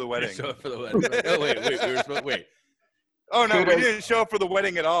show up for the wedding. Didn't show up for the wedding. Oh, wait. Oh, no, we didn't show up for the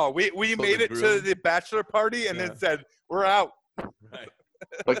wedding at all. We made it to the bachelor party and then said, we're out. Right.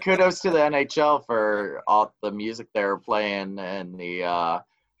 But kudos to the NHL for all the music they were playing and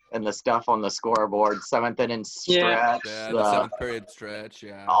the stuff on the scoreboard. 7th inning stretch. Yeah, the 7th period stretch,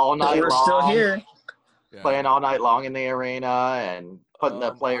 all night long. We're still here. Playing all night long in the arena and putting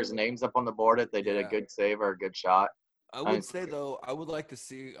the players' names up on the board if they did a good save or a good shot. I would say, though, I would like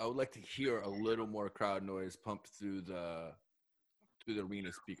to hear a little more crowd noise pumped through the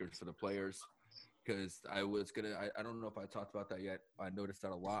arena speakers for the players, because I don't know if I talked about that yet. I noticed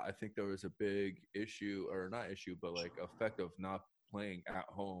that a lot. I think there was a big issue, or not issue, but like effect of not playing at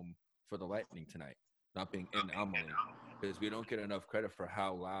home for the Lightning tonight, not being in Amalie, because we don't get enough credit for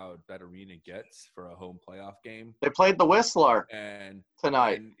how loud that arena gets for a home playoff game. They played the Whistler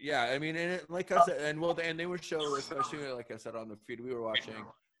tonight. And, yeah, I mean, and like I said, and they were showing, especially like I said on the feed we were watching,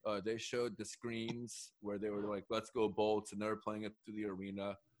 they showed the screens where they were like, "Let's go Bolts," and they were playing it through the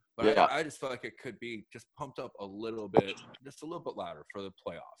arena. But I just feel like it could be just pumped up a little bit, just a little bit louder for the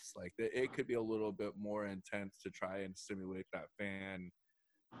playoffs. Like it could be a little bit more intense to try and simulate that fan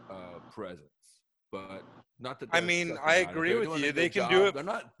presence. But not that. I mean, I agree with you. They can do it.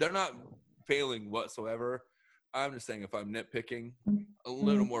 They're not failing whatsoever. I'm just saying, if I'm nitpicking, a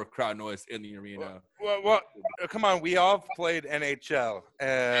little more crowd noise in the arena. Well, come on. We all played NHL,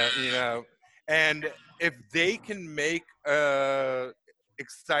 and if they can make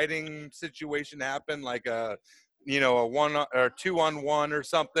exciting situation happen, like a 1 or 2-on-1 or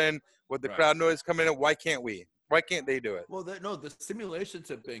something with the crowd noise coming in, why can't we? Why can't they do it? Well, the simulations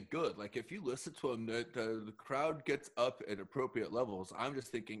have been good. Like if you listen to them, the crowd gets up at appropriate levels. I'm just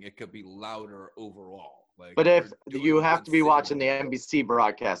thinking it could be louder overall. Like, but if you have to be watching the NBC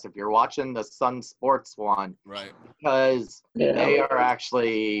broadcast, if you're watching the Sun Sports one, right? Because they are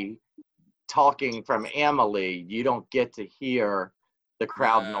actually talking from Amalie, you don't get to hear the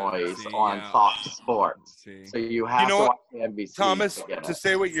crowd noise on Fox Sports. So you have to watch the NBC. Thomas, to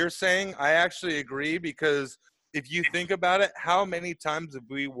say what you're saying, I actually agree, because if you think about it, how many times have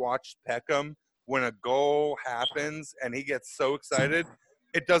we watched Peckham when a goal happens and he gets so excited?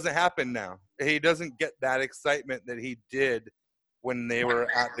 It doesn't happen now. He doesn't get that excitement that he did when they were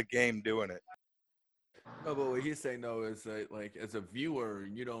at the game doing it. No, but what he's saying, though, is that, like, as a viewer,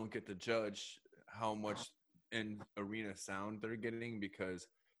 you don't get to judge how much in-arena sound they're getting because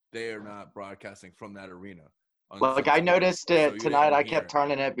they are not broadcasting from that arena. Like, I noticed it tonight. I kept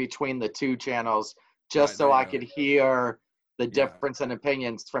turning it between the two channels just so I could hear the difference in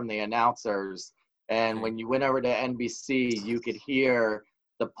opinions from the announcers. And when you went over to NBC, you could hear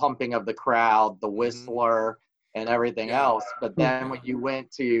the pumping of the crowd, the whistler, and everything else. But then when you went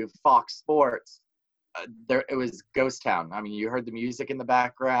to Fox Sports, it was ghost town. I mean, you heard the music in the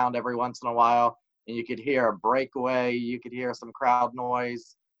background every once in a while, and you could hear a breakaway. You could hear some crowd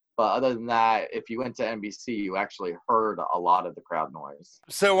noise. But other than that, if you went to NBC, you actually heard a lot of the crowd noise.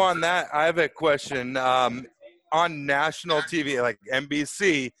 So on that, I have a question. On national TV, like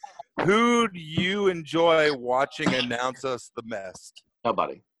NBC, who do you enjoy watching announce us the best?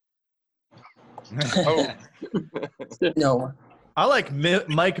 Nobody. No. I like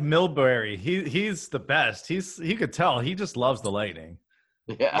Mike Milbury. He's the best. He could tell. He just loves the Lightning.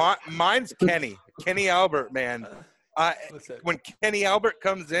 Yeah. Mine's Kenny Albert, man. When Kenny Albert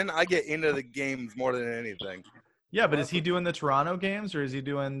comes in, I get into the games more than anything. Yeah, but is he doing the Toronto games or is he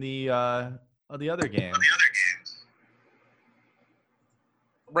doing the other games?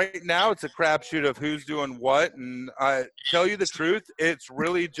 Right now, it's a crapshoot of who's doing what, and I tell you the truth, it's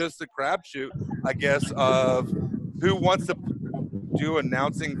really just a crapshoot, I guess, of who wants to do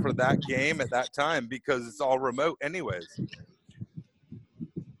announcing for that game at that time, because it's all remote anyways.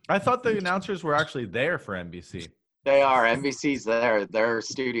 I thought the announcers were actually there for NBC. They are. NBC's there. Their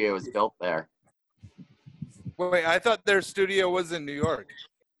studio is built there. Wait, I thought their studio was in New York.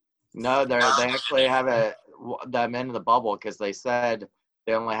 No, they actually have them in the bubble because they said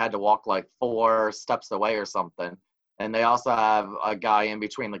they only had to walk like 4 steps away or something. And they also have a guy in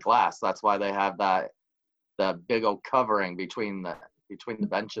between the glass. That's why they have the big old covering between the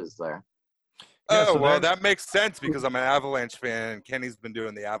benches there. Oh, well, that makes sense because I'm an Avalanche fan and Kenny's been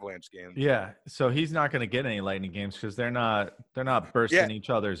doing the Avalanche games. Yeah, so he's not going to get any Lightning games because they're not bursting each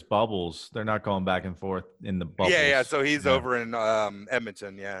other's bubbles. They're not going back and forth in the bubbles. Yeah. So he's over in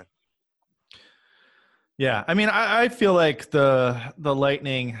Edmonton. Yeah. Yeah, I mean, I feel like the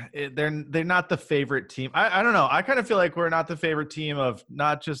Lightning, they're not the favorite team. I don't know. I kind of feel like we're not the favorite team of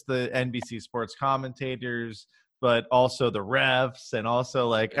not just the NBC sports commentators, but also the refs and also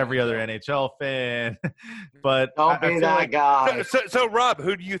like every other NHL fan. But don't be that guy. So Rob,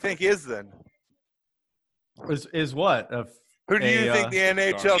 who do you think is then? Is what? Who do you think the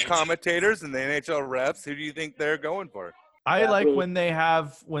NHL commentators and the NHL refs? Who do you think they're going for? I like when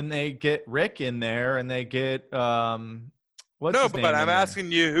they get Rick in there and they get what's his name? But I'm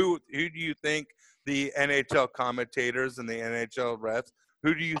asking you, who do you think the NHL commentators and the NHL refs?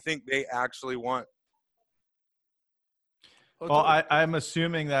 Who do you think they actually want? Well, I'm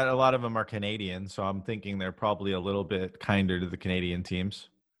assuming that a lot of them are Canadian, so I'm thinking they're probably a little bit kinder to the Canadian teams.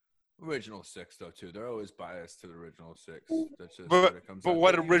 Original 6, though, too. They're always biased to the original 6. That's just but what it comes but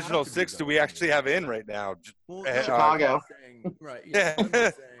what original 6 do we actually have in right now? Chicago. Right. Yeah. I'm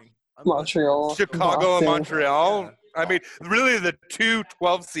saying, Montreal. Chicago and Montreal. Yeah. I mean, really the 2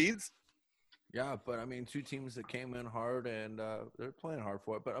 12 seeds. Yeah, but I mean, 2 teams that came in hard and they're playing hard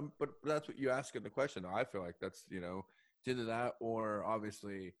for it. But that's what you ask in the question. I feel like that's, it's either that or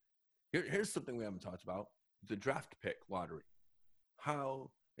obviously here's something we haven't talked about: the draft pick lottery. How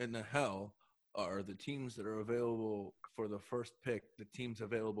in the hell are the teams that are available for the first pick, the teams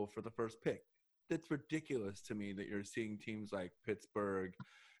available for the first pick. That's ridiculous to me that you're seeing teams like Pittsburgh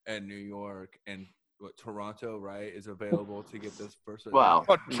and New York and Toronto, right, is available to get this first. Well,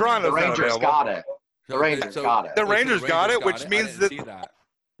 Toronto's the Rangers got it. The Rangers got it. The Rangers got it, which means that.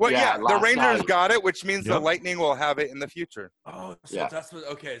 Well, yeah, the Rangers got it, which means the Lightning will have it in the future. Oh, so that's what.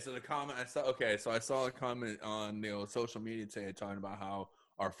 Okay, so the comment I saw. Okay, so I saw a comment on social media today talking about how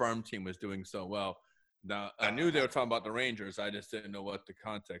our farm team was doing so well. Now I knew they were talking about the Rangers. I just didn't know what the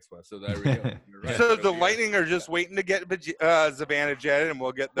context was. So there we go. You're right. So the Lightning are just waiting to get Zibanejad, and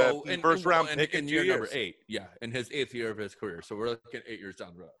we'll get the first round pick in 2 years. Number 8, yeah, in his 8th year of his career. So we're looking at 8 years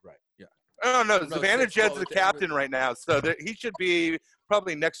down the road, right? Yeah. Oh no, Zibanejad's the captain right now, so he should be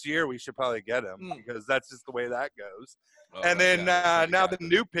probably next year. We should probably get him because that's just the way that goes. And then now the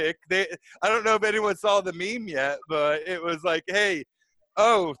new pick. I don't know if anyone saw the meme yet, but it was like, hey,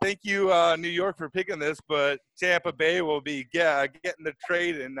 thank you, New York, for picking this, but Tampa Bay will be getting the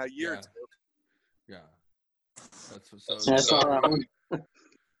trade in a year or two. Yeah, that's all right.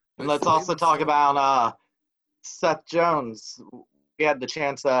 And let's also talk about Seth Jones. We had the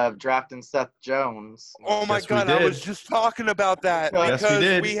chance of drafting Seth Jones. Oh my God, I was just talking about that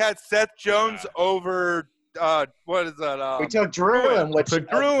because we had Seth Jones over. What is that? We took Drouin,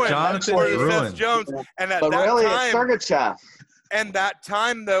 Jonathan Drouin. Seth Jones, and at but that really, time, it's Sergachev. And that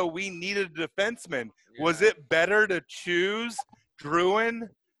time though, we needed a defenseman. Yeah. Was it better to choose Drouin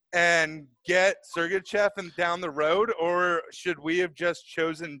and get Sergachev and down the road, or should we have just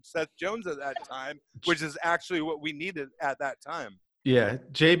chosen Seth Jones at that time, which is actually what we needed at that time? Yeah,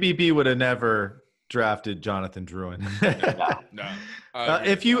 JBB would have never drafted Jonathan Drouin. No.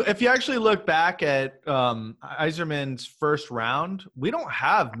 If you actually look back at Yzerman's first round, we don't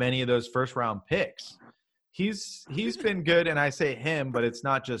have many of those first round picks. He's been good, and I say him, but it's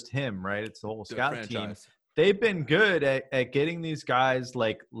not just him, right? It's the whole scout team. They've been good at getting these guys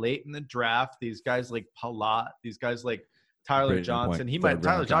like late in the draft. These guys like Palat, these guys like Tyler Johnson.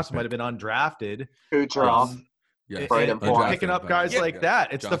 Tyler Johnson might have been undrafted. Kucherov. Picking up guys like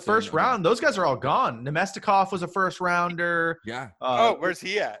that. It's Johnson, the first round. Those guys are all gone. Nemestikov was a first rounder. Yeah. Where's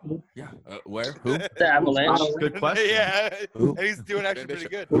he at? Yeah. Where? Who? The Avalanche. Good question. Yeah. And he's doing actually pretty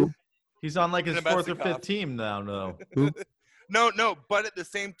good. He's on like his 4th or 5th team now, though. No. But at the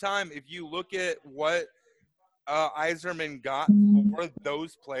same time, if you look at what Yzerman got for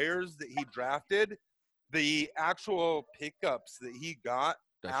those players that he drafted, the actual pickups that he got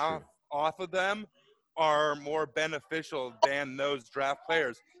off of them are more beneficial than those draft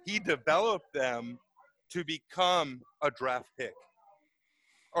players. He developed them to become a draft pick,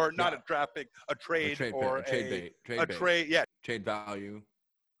 or not a draft pick, a trade value,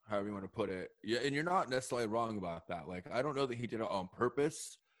 however you want to put it. Yeah, and you're not necessarily wrong about that. Like, I don't know that he did it on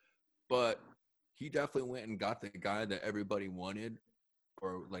purpose, but he definitely went and got the guy that everybody wanted,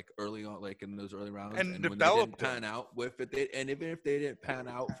 or like early on, like in those early rounds, and when developed they didn't pan out with it. And even if they didn't pan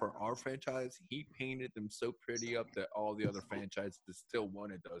out for our franchise, he painted them so pretty up that all the other franchises still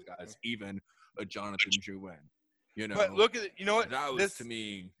wanted those guys, even a Jonathan Drouin. You know, but look at it. You know what? That was to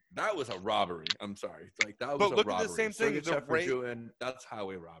me. That was a robbery. I'm sorry. Like that was a robbery. But look at the same thing. That's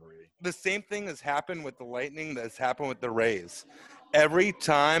highway robbery. The same thing has happened with the Lightning that's happened with the Rays. Every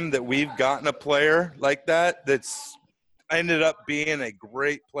time that we've gotten a player like that, that's ended up being a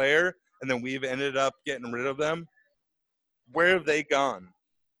great player, and then we've ended up getting rid of them, where have they gone?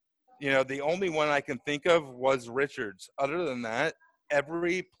 You know, the only one I can think of was Richards. Other than that,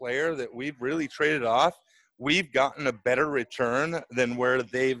 every player that we've really traded off, we've gotten a better return than where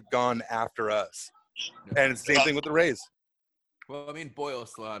they've gone after us. And it's the same thing with the Rays. Well, I mean, Boyle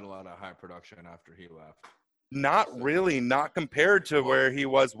still had a lot of high production after he left. Not compared to where he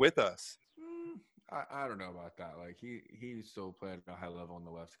was with us. I don't know about that. Like he still played at a high level on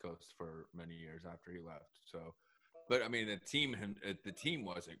the West Coast for many years after he left. So, but I mean, the team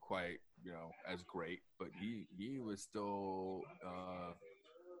wasn't quite, as great, but he was still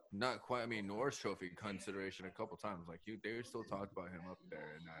not quite. I mean, Norris Trophy consideration a couple times. Like they still talked about him up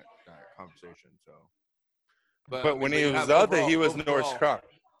there in that conversation. So, but when he was out there, he was Norris Trophy.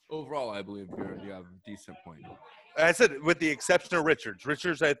 Overall, I believe you have a decent point. I said, with the exception of Richards.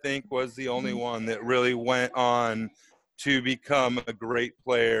 Richards, I think, was the only one that really went on to become a great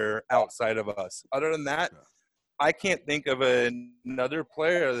player outside of us. Other than that, I can't think of another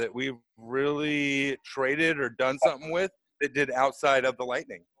player that we've really traded or done something with that did outside of the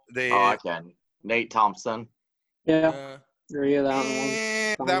Lightning. I can. Nate Thompson. Yeah.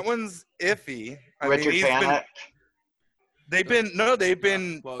 That one's iffy. Richard Panik. They've been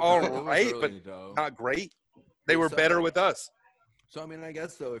all right, but not great. They were better with us. So I mean, I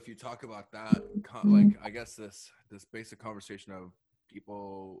guess though, if you talk about that, like I guess this basic conversation of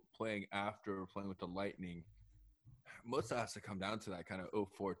people playing after or playing with the Lightning, most of it has to come down to that kind of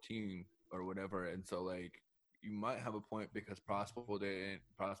 014 or whatever. And so like you might have a point because Prospero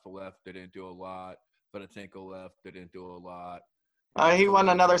left, they didn't do a lot. Fedotenko left, they didn't do a lot. He won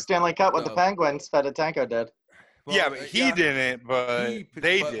another Stanley Cup with the Penguins. Fedotenko did. Well, yeah, but he didn't, but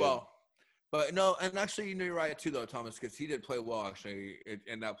they did. Well, but no, and actually, you're right too, though, Thomas, because he did play well actually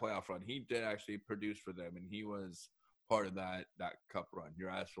in that playoff run. He did actually produce for them, and he was part of that cup run. You're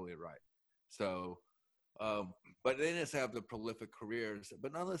absolutely right. So, but they didn't have the prolific careers.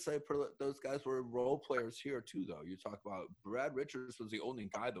 But nonetheless, those guys were role players here too, though. You talk about Brad Richards was the only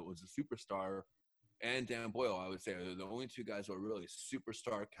guy that was a superstar, and Dan Boyle, I would say, are the only two guys who are really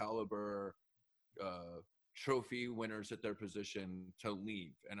superstar caliber. Trophy winners at their position to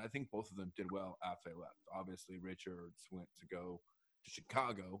leave, and I think both of them did well after they left. Obviously, Richards went to go to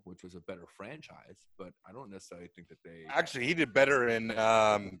Chicago, which was a better franchise, but I don't necessarily think that they actually he did better in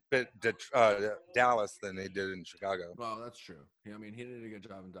Dallas than they did in Chicago. Well, that's true. I mean, he did a good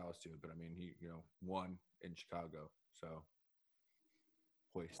job in Dallas too, but I mean, he won in Chicago, so.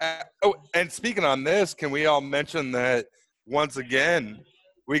 And speaking on this, can we all mention that once again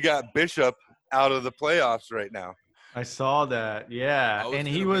we got Bishop out of the playoffs right now? I saw that. Yeah. And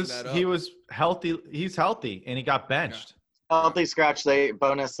he was healthy. He's healthy and he got benched. Healthy scratch.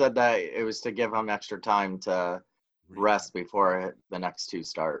 Bonus said that it was to give him extra time to rest before the next two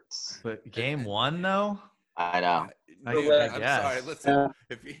starts. But game one though? I know. I'm sorry. Listen,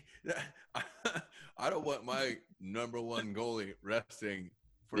 I don't want my number one goalie resting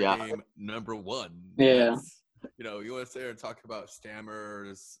for game number one. Yeah. You want to sit there and talk about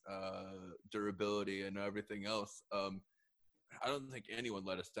Stammer's durability and everything else. I don't think anyone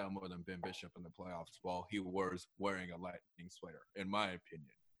let us down more than Ben Bishop in the playoffs while he was wearing a Lightning sweater, in my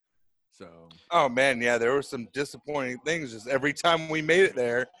opinion. So. Oh man, yeah, there were some disappointing things. Just every time we made it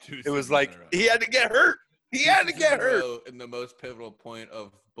there, it was like he had to get hurt. He had to get hurt. In the most pivotal point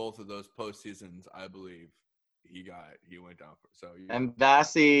of both of those postseasons, I believe he went down for. So. And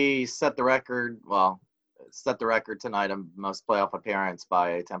Vasi set the record. Well. Set the record tonight in most playoff appearance by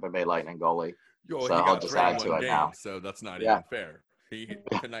a Tampa Bay Lightning goalie. So I'll just add to it now. So that's not even fair. He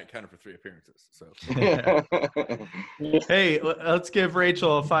tonight counted for 3 appearances. So hey, let's give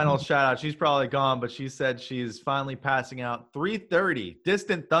Rachel a final shout out. She's probably gone, but she said she's finally passing out 3:30.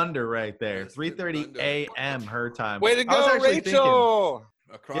 Distant thunder right there. 3:30 a.m. her time. Way to go, Rachel!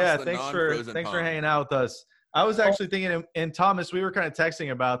 Thanks for hanging out with us. I was actually thinking, and Thomas, we were kind of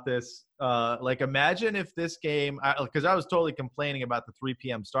texting about this. Like, imagine if this game, because I was totally complaining about the 3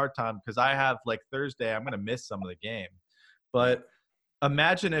 p.m. start time because I have like Thursday, I'm going to miss some of the game. But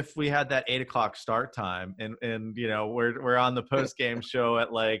imagine if we had that 8 o'clock start time, and we're on the post game show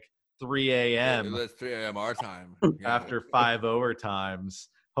at like 3 a.m. That's 3 a.m. our time after 5 overtimes.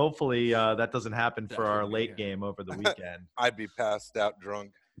 Hopefully that doesn't happen for our late game over the weekend. I'd be passed out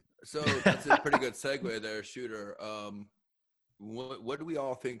drunk. So that's a pretty good segue there, Shooter. What do we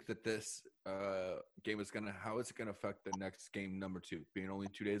all think that this game is how is it gonna affect the next game number 2? Being only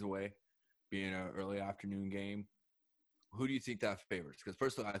 2 days away, being an early afternoon game, who do you think that favors? Because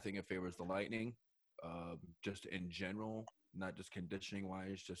personally, I think it favors the Lightning, just in general, not just conditioning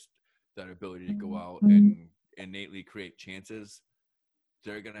wise, just that ability to go out and innately create chances.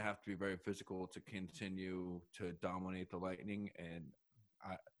 They're gonna have to be very physical to continue to dominate the Lightning, and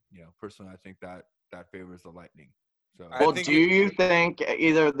personally, I think that favors the Lightning. So, well, do you think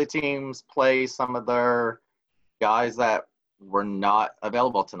either of the teams play some of their guys that were not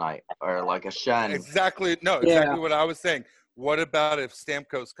available tonight, or like a Schenn? Exactly what I was saying. What about if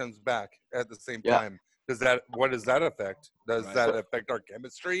Stamkos comes back at the same time? What does that affect? Does that affect our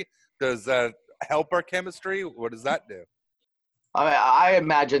chemistry? Does that help our chemistry? What does that do? I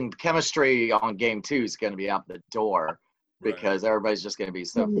imagine chemistry on game 2 is going to be out the door. Because everybody's just going to be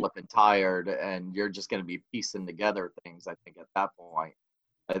so flipping tired, and you're just going to be piecing together things, I think, at that point.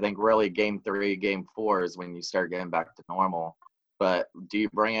 I think really game 3, game 4 is when you start getting back to normal. But do you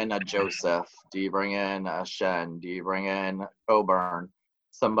bring in a Joseph? Do you bring in a Schenn? Do you bring in Coburn?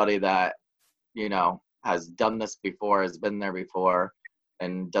 Somebody that, has done this before, has been there before,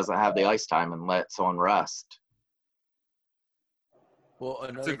 and doesn't have the ice time and let someone rest. Well,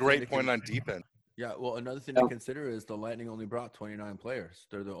 that's a great point on defense. Yeah, well, another thing to consider is the Lightning only brought 29 players.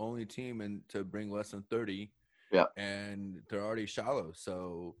 They're the only team to bring less than 30. Yeah. And they're already shallow.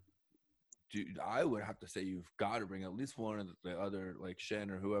 So I would have to say you've got to bring at least one of the other, like Schenn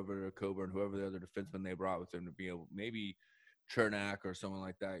or whoever, Coburn, whoever the other defenseman they brought with them to be able, maybe Chernak or someone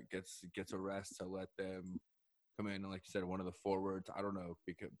like that gets a rest to let them come in, like you said, one of the forwards. I don't know,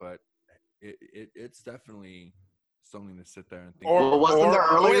 but it's definitely something to sit there and think. Well, wasn't there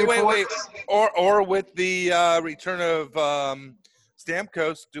early reports? Or with the return of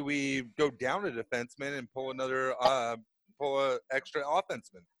Stamkos, do we go down a defenseman and pull an extra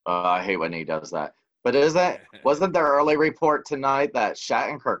offenseman? I hate when he does that. But wasn't there early report tonight that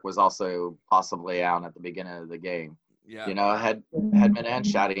Shattenkirk was also possibly out at the beginning of the game? Yeah. You know, Hedman and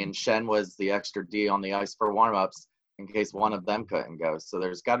Shatty, and Shen was the extra D on the ice for warm-ups in case one of them couldn't go. So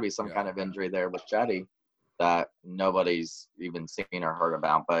there's got to be some kind of injury there with Shatty that nobody's even seen or heard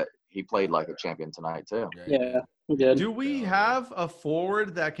about. But he played like a champion tonight too. Yeah, he did. Do we have a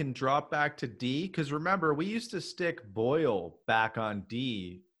forward that can drop back to D? Because remember, we used to stick Boyle back on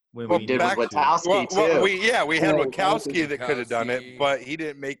D. When we did with Witkowski too. We had Witkowski that could have done it, but he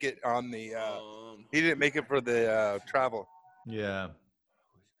didn't make it on the. He didn't make it for the travel. Yeah.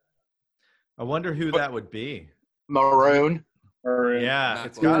 I wonder who that would be. Maroon. Yeah,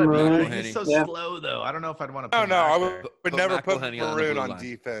 it's got to be. He's so slow, though. I don't know if I'd want to. No, I would never put Maroon on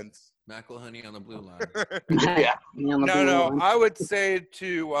defense. McElhenney on the blue line. Yeah. No. I would say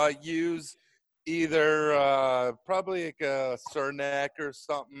to use either probably like a Cernak or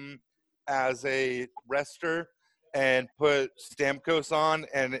something as a rester and put Stamkos on.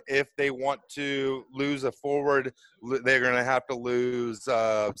 And if they want to lose a forward, they're going to have to lose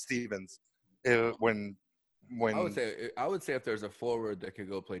Stevens when I would say if there's a forward that could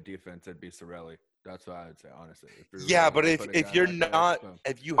go play defense, it'd be Cirelli. That's what I would say, honestly. But if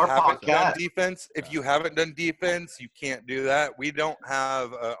you haven't done defense, you can't do that. We don't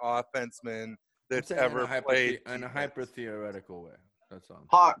have an offenseman that's ever played in a hyper theoretical way. That's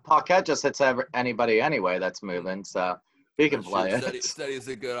all. Paquette just hits anybody anyway that's moving, so he can play it. Steady is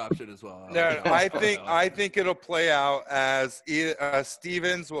a good option as well. No, I think it'll play out as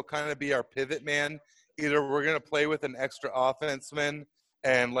Stevens will kind of be our pivot man. Either we're going to play with an extra offenseman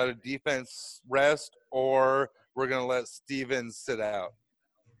and let a defense rest, or we're going to let Stevens sit out.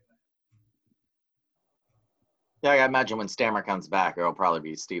 Yeah, I imagine when Stammer comes back, it'll probably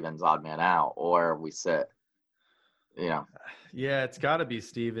be Stevens odd man out, or we sit. Yeah, it's got to be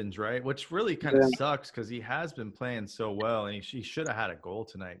Stevens, right? Which really kind of sucks because he has been playing so well, and he should have had a goal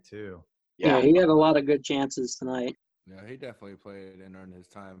tonight too. Yeah, he had a lot of good chances tonight. Yeah, he definitely played and earned his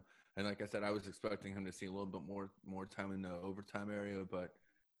time. And like I said, I was expecting him to see a little bit more time in the overtime area, but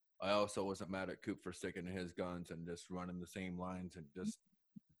I also wasn't mad at Coop for sticking to his guns and just running the same lines and just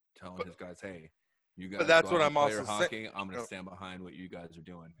telling his guys, "Hey, you guys." But that's what I'm also saying. I'm going to stand behind what you guys are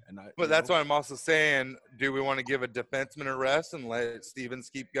doing. But that's what I'm also saying. Do we want to give a defenseman a rest and let Stevens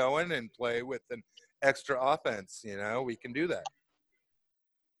keep going and play with an extra offense? You know, we can do that.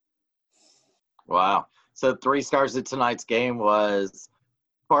 Wow. So 3 stars of tonight's game was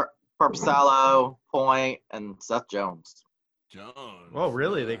Korpisalo, Point, and Seth Jones. Oh,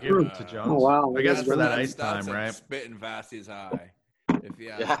 really? They gave it to Jones? Oh, wow. I guess for that ice time, right? Spitting Vassie's eye, if you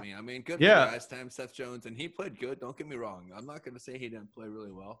ask me. I mean, good for the ice time, Seth Jones, and he played good. Don't get me wrong. I'm not going to say he didn't play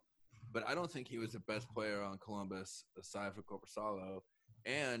really well, but I don't think he was the best player on Columbus aside from Korpisalo.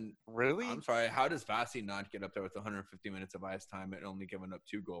 And really, I'm sorry, how does Vassie not get up there with 150 minutes of ice time and only giving up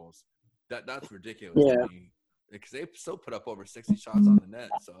 2 goals? That's ridiculous to me. Because they still put up over 60 shots on the net.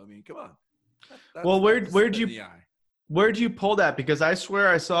 So I mean, come on. Well, where'd you pull that? Because I swear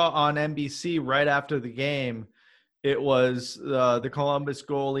I saw on NBC right after the game, it was the Columbus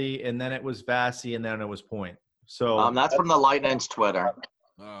goalie, and then it was Vassie, and then it was Point. So that's from the Lightning's Twitter.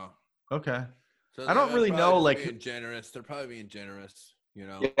 Oh, okay. So I don't really know. Like, being generous. They're probably being generous. You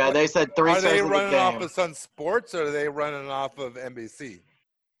know. Yeah, they said 3 stars. Are they of running the game. off of Sun Sports, or are they running off of NBC?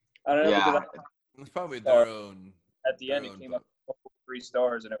 I don't know. Yeah. It's probably their own. At the end, it came up 3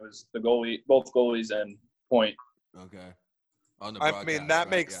 stars, and it was the goalie, both goalies, and Point. Okay. I mean, that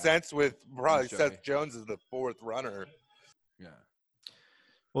makes sense with probably Seth Jones as the 4th runner. Yeah.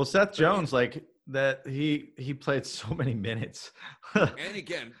 Well, Seth Jones, like that, he played so many minutes. And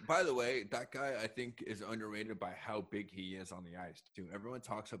again, by the way, that guy I think is underrated by how big he is on the ice too. Everyone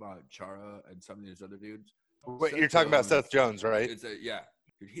talks about Chara and some of these other dudes. Wait, you're talking about Seth Jones, right?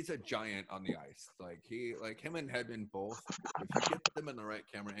 Dude, he's a giant on the ice. Like him and Hedman both. If you get them in the right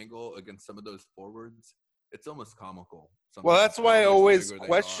camera angle against some of those forwards, it's almost comical. Well, that's why I always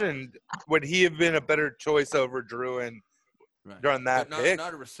questioned, would he have been a better choice over Drouin during that pick?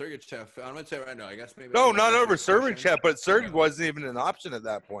 Not over Sergachev. I'm going to say right now, I guess maybe. No, not over Sergachev, but Serge wasn't even an option at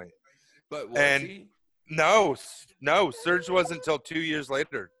that point. But was he? No, Serge wasn't until 2 years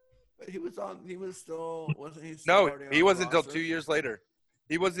later. But he was still, wasn't he? No, he wasn't until 2 years later.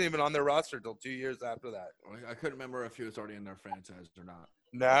 He wasn't even on their roster until 2 years after that. I couldn't remember if he was already in their franchise or not.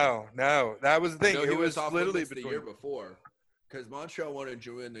 No, that was the thing. It was off literally the year before, because Montreal wanted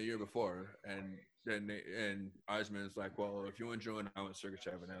Drouin the year before, and Eisman is like, well, if you want Drouin, I want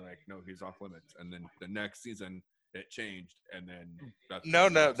Sergachev, and they're like, no, he's off limits. And then the next season it changed, and then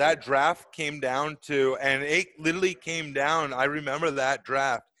that draft came down to, and it literally came down. I remember that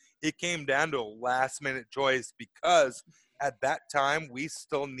draft. It came down to a last minute choice because at that time we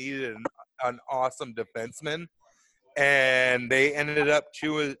still needed an awesome defenseman. And they ended up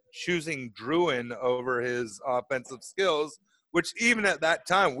choosing Drouin over his offensive skills, which even at that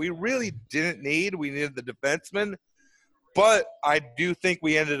time we really didn't need. We needed the defenseman. But I do think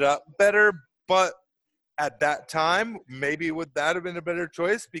we ended up better. But at that time, maybe would that have been a better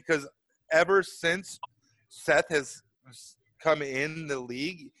choice? Because ever since Seth has come in the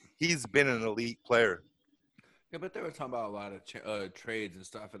league, he's been an elite player. Yeah, but they were talking about a lot of trades and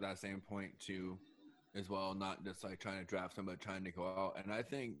stuff at that same point too, as well. Not just like trying to draft somebody, trying to go out. And I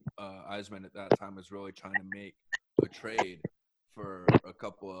think Eisman at that time was really trying to make a trade for a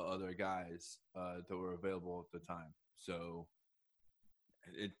couple of other guys that were available at the time. So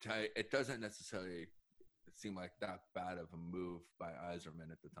it doesn't necessarily seem like that bad of a move by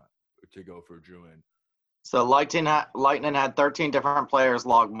Yzerman at the time to go for Drouin. So Lightning had 13 different players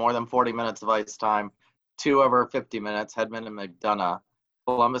log more than 40 minutes of ice time, 2 over 50 minutes, Hedman and McDonough.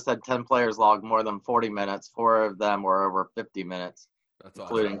 Columbus had 10 players log more than 40 minutes. 4 of them were over 50 minutes,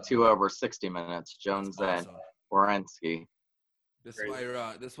 including awesome. 2 over 60 minutes, Jones and Werenski. This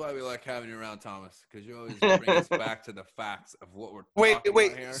is why we like having you around, Thomas, because you always bring us back to the facts of what we're talking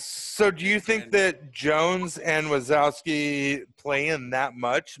about here. So do you think that Jones and Wazowski playing that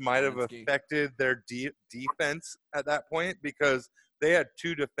much might have affected their defense at that point? Because they had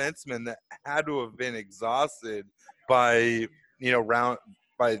 2 defensemen that had to have been exhausted by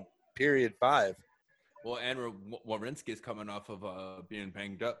period 5. Well, and Werenski is coming off of being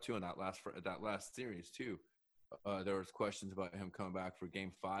banged up too in that last series too. There was questions about him coming back for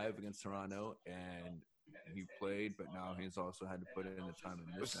Game 5 against Toronto, and he played, but now he's also had to put in the time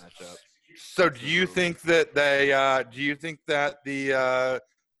in this matchup. So, do you think that the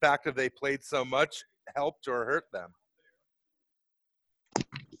fact that they played so much helped or hurt them?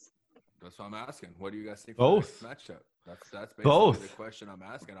 That's what I'm asking. What do you guys think? Both. For this matchup? That's basically Both. The question I'm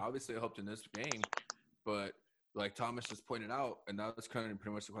asking. Obviously, it helped in this game, but like Thomas just pointed out, and that was kind of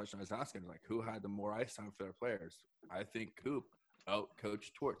pretty much the question I was asking, like who had the more ice time for their players? I think Coop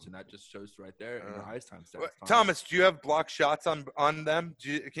out-coached Torts, and that just shows right there in the ice time stats. Thomas, do you have block shots on them?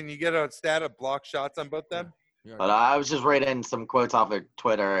 Can you get a stat of block shots on both them? Yeah. But I was just reading some quotes off of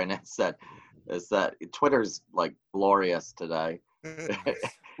Twitter, and it said Twitter's like glorious today.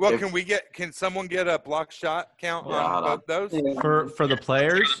 Well, can someone get a block shot count on both those? For the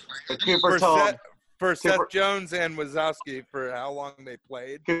players? Cooper told Seth Jones and Wazowski for how long they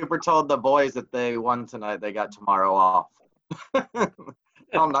played. Cooper told the boys that they won tonight, they got tomorrow off.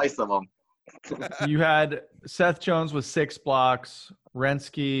 How nice of them. You had Seth Jones with 6 blocks,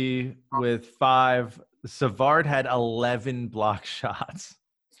 Werenski with 5. Savard had 11 block shots.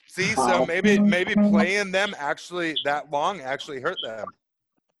 See, so maybe playing them actually that long actually hurt them.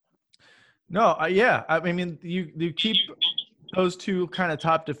 No, yeah. I mean, you keep those 2 kind of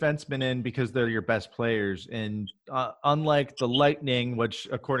top defensemen in because they're your best players. And unlike the Lightning, which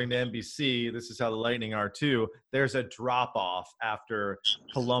according to NBC, this is how the Lightning are too, there's a drop-off after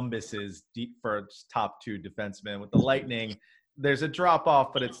Columbus's first top 2 defensemen. With the Lightning, there's a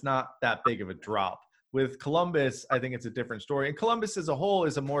drop-off, but it's not that big of a drop. With Columbus, I think it's a different story. And Columbus as a whole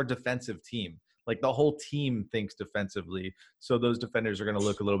is a more defensive team. Like the whole team thinks defensively. So those defenders are going to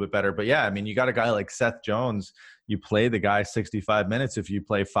look a little bit better. But yeah, I mean, you got a guy like Seth Jones. You play the guy 65 minutes if you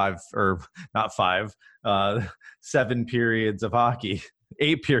play 7 periods of hockey,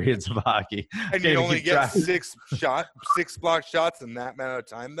 8 periods of hockey. And you only get 6 block shots in that amount of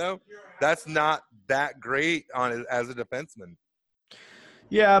time, though. That's not that great as a defenseman.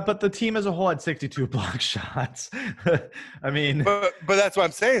 Yeah, but the team as a whole had 62 block shots. I mean, but that's what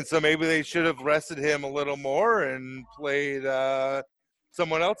I'm saying. So maybe they should have rested him a little more and played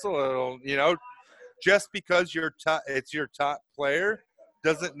someone else a little. Just because it's your top player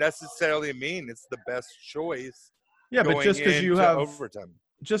doesn't necessarily mean it's the best choice. Yeah, but just because you have overtime,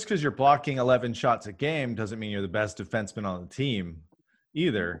 just because you're blocking 11 shots a game doesn't mean you're the best defenseman on the team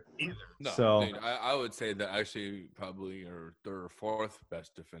either. No, so I would say that actually probably your 3rd or 4th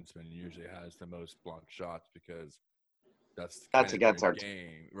best defenseman usually has the most blocked shots because that's against our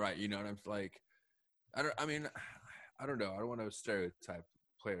game, right? You know what I'm like? I don't know. I don't want to stereotype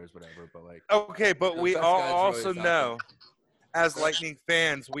players, whatever, but like okay, but we all also know. as Lightning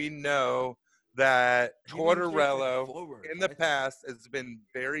fans, we know that Tortorella in the past has been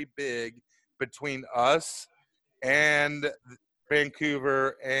very big between us and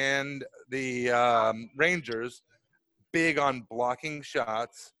Vancouver and the Rangers, big on blocking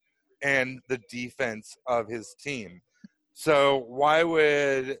shots and the defense of his team. So why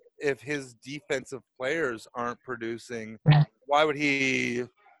would, if his defensive players aren't producing, why would he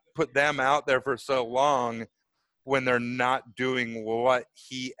put them out there for so long when they're not doing what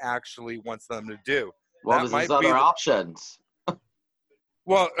he actually wants them to do? What was his other options?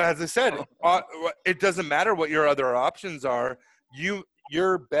 Well, as I said, it doesn't matter what your other options are.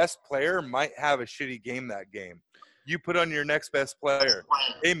 Your best player might have a shitty game that game. You put on your next best player.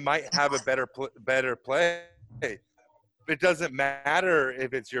 They might have a better play. It doesn't matter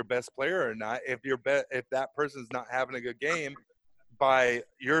if it's your best player or not. If that person's not having a good game, by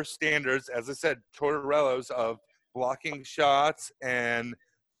your standards, as I said, Tortorella's of blocking shots and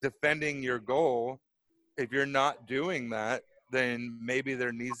defending your goal, if you're not doing that, then maybe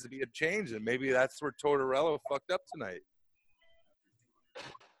there needs to be a change, and maybe that's where Tortorella fucked up tonight.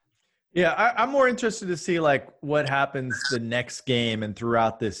 Yeah, I'm more interested to see like what happens the next game and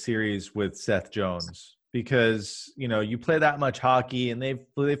throughout this series with Seth Jones, because you play that much hockey and they've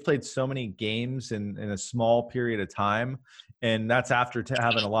played so many games in a small period of time, and that's after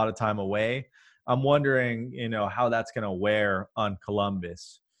having a lot of time away. I'm wondering how that's going to wear on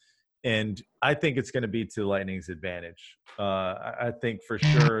Columbus, and I think it's going to be to Lightning's advantage. I think for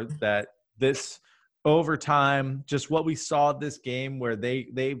sure that this overtime, just what we saw this game, where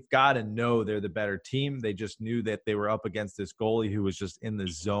they've got to know they're the better team. They just knew that they were up against this goalie who was just in the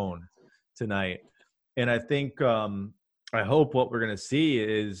zone tonight. And I think I hope what we're going to see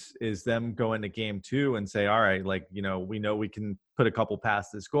is them go into game 2 and say, all right, like, we know we can put a couple past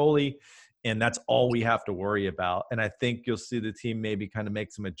this goalie, and that's all we have to worry about. And I think you'll see the team maybe kind of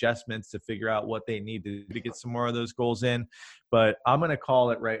make some adjustments to figure out what they need to get some more of those goals in. But I'm going to call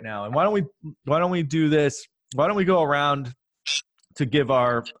it right now. And why don't we do this? Why don't we go around to give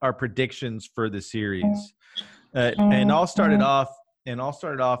our predictions for the series? And I'll start it off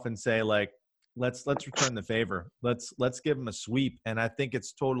and say, like, let's return the favor. Let's give them a sweep. And I think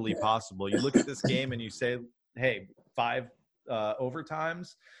it's totally possible. You look at this game and you say, hey, 5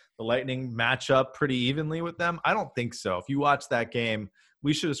 overtimes, the Lightning match up pretty evenly with them. I don't think so. If you watch that game,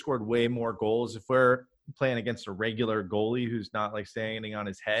 we should have scored way more goals. If we're playing against a regular goalie who's not like standing on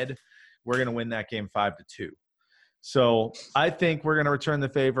his head, we're going to win that game 5-2. So I think we're going to return the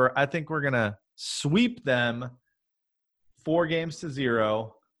favor. I think we're going to sweep them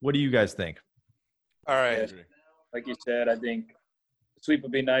 4-0. What do you guys think? All right. Like you said, I think sweep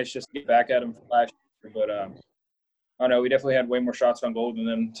would be nice just to get back at them from last year. But I don't know. We definitely had way more shots on goal than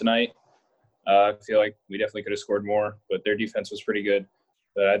them tonight. I feel like we definitely could have scored more, but their defense was pretty good.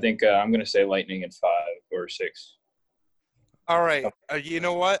 But I think I'm going to say Lightning in 5 or 6. All right. You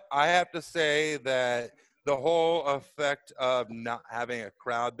know what? I have to say that the whole effect of not having a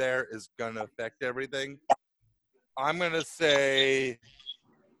crowd there is going to affect everything. I'm going to say,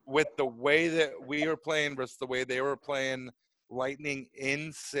 with the way that we were playing versus the way they were playing, Lightning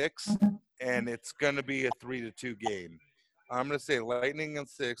in 6, and it's going to be a 3-2 game. I'm going to say Lightning in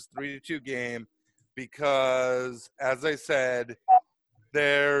 6, 3-2 game, because, as I said,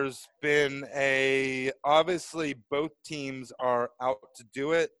 there's been obviously both teams are out to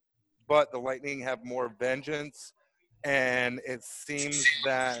do it, but the Lightning have more vengeance, and it seems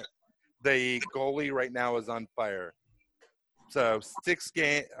that the goalie right now is on fire. So 6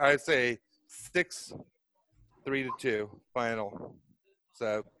 game, I say 6, 3-2 final.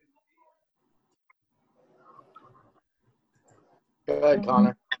 So. Go ahead,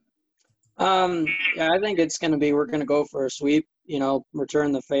 Connor. Yeah, I think it's going to be, we're going to go for a sweep,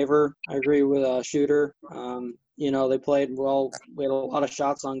 return the favor. I agree with Shooter. They played well. We had a lot of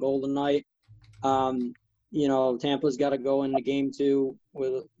shots on goal tonight. Tampa's got to go into game 2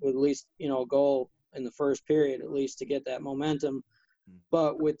 with at least, a goal in the first period, at least, to get that momentum.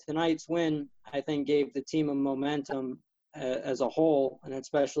 But with tonight's win, I think gave the team a momentum as a whole, and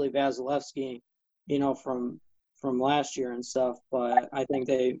especially Vasilevsky, from last year and stuff. But I think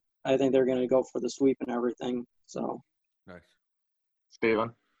they're going to go for the sweep and everything. So nice.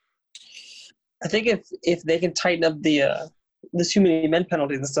 Steven? I think if they can tighten up the too many men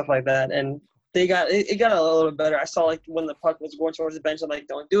penalties and stuff like that, and it got a little bit better. I saw, like, when the puck was going towards the bench, I'm like,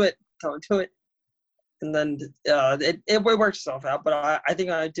 don't do it. And then it worked itself out. But I think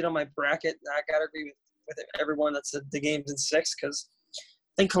I did on my bracket. I got to agree with everyone that said the game's in 6, because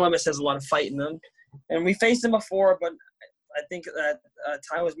I think Columbus has a lot of fight in them. And we faced them before, but I think that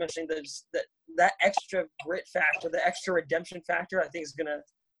Ty was mentioning that extra grit factor, the extra redemption factor, I think is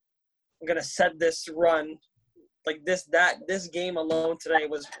gonna set this run. Like this game alone today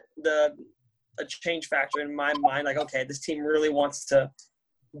was a change factor in my mind. Like, okay, this team really wants to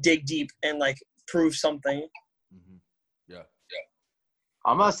dig deep and like prove something. Mm-hmm. Yeah.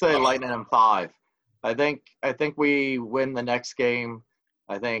 I'm gonna say Lightning in 5. I think we win the next game.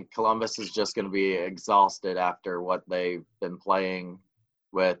 I think Columbus is just going to be exhausted after what they've been playing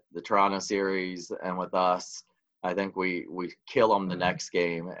with the Toronto series and with us. I think we kill them the next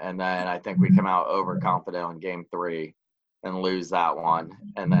game, and then I think we come out overconfident on game 3 and lose that one,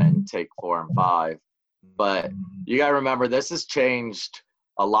 and then take 4 and 5. But you got to remember, this has changed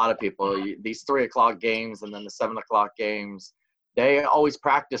a lot of people. These 3 o'clock games and then the 7 o'clock games, they always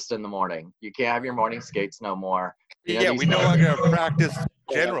practiced in the morning. You can't have your morning skates no more. We no longer have practice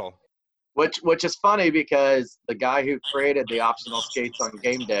general. Which is funny because the guy who created the optional skates on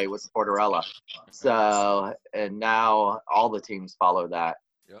game day was Tortorella. So, and now all the teams follow that.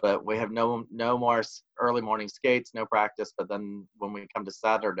 Yep. But we have no more early morning skates, no practice. But then when we come to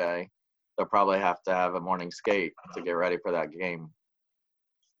Saturday, they'll probably have to have a morning skate to get ready for that game.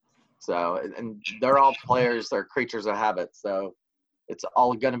 So, and they're all players, they're creatures of habit. So it's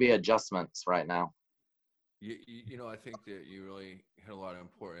all going to be adjustments right now. You know, I think that you really hit a lot of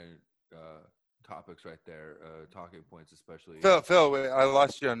important topics right there, talking points, especially. Phil, I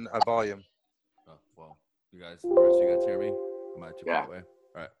lost you on volume. Oh, well, you guys hear me? Am I too far away?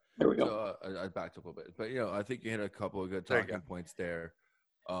 All right. There we go. So I backed up a little bit, but I think you hit a couple of good talking points there,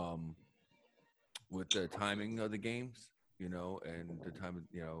 with the timing of the games, and the time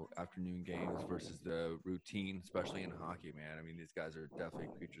of, afternoon games versus the routine, especially in hockey, man. I mean, these guys are definitely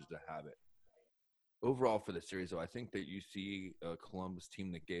creatures of habit. Overall for the series, though, I think that you see a Columbus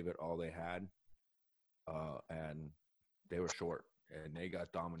team that gave it all they had, and they were short, and they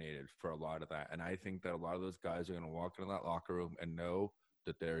got dominated for a lot of that. And I think that a lot of those guys are going to walk into that locker room and know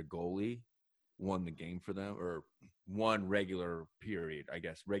that their goalie won the game for them, or one regular period, I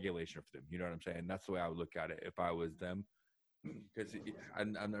guess, regulation for them. You know what I'm saying? That's the way I would look at it if I was them, because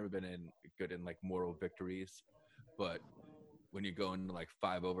I've never been good in like moral victories, but when you go into like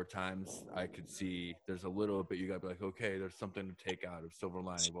 5 overtimes, I could see there's a little bit, you got to be like, okay, there's something to take out of silver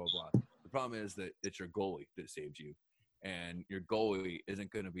lining, blah, blah. The problem is that it's your goalie that saved you. And your goalie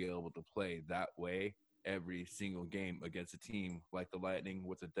isn't going to be able to play that way every single game against a team like the Lightning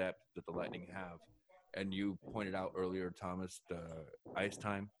with the depth that the Lightning have. And you pointed out earlier, Thomas, the ice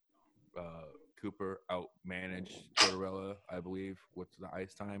time. Cooper outmanaged Tortorella, I believe, with the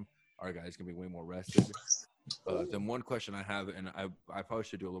ice time. Our guy's going to be way more rested. Then one question I have, and I probably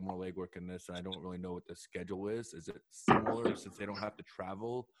should do a little more legwork in this, and I don't really know what the schedule is. Is it similar since they don't have to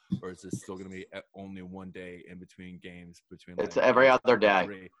travel, or is this still going to be only one day in between games? It's every other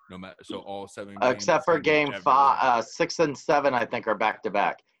day. No matter, so all 7 games. Except for game 5, 6 and 7, I think, are back to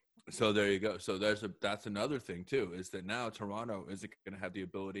back. So there you go. So that's another thing too, is that now Toronto isn't going to have the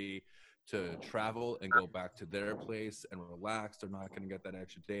ability to travel and go back to their place and relax. They're not going to get that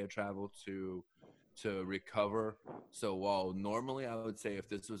extra day of travel to recover. So while normally I would say if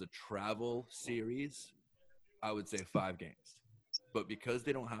this was a travel series, I would say 5 games. But because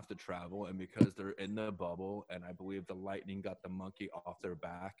they don't have to travel and because they're in the bubble, and I believe the Lightning got the monkey off their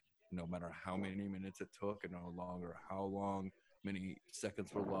back, no matter how many minutes it took and no longer how many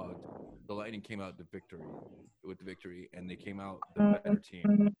seconds were logged, the Lightning came out with the victory, and they came out the better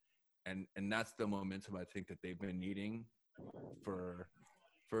team. And that's the momentum I think that they've been needing for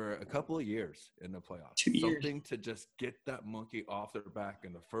a couple of years in the playoffs. 2 years. Something to just get that monkey off their back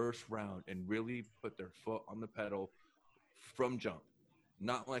in the first round and really put their foot on the pedal from jump.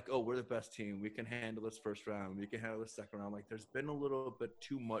 Not like, oh, we're the best team, we can handle this first round, we can handle the second round. Like, there's been a little bit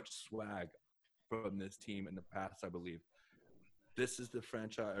too much swag from this team in the past, I believe. This is the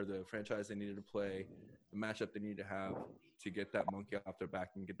franchise they needed to play, the matchup they need to have to get that monkey off their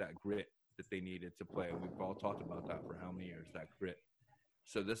back and get that grit that they needed to play. We've all talked about that for how many years, that grit.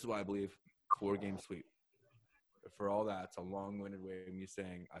 So this is why I believe 4-game sweep. For all that, it's a long-winded way of me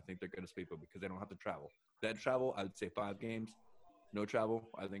saying I think they're going to sweep it because they don't have to travel. If they had travel, I would say 5 games. No travel,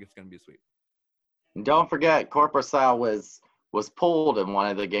 I think it's going to be a sweep. And don't forget, Korpisalo was pulled in one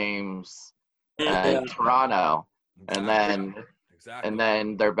of the games in Toronto. And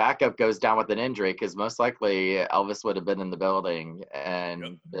then their backup goes down with an injury because most likely Elvis would have been in the building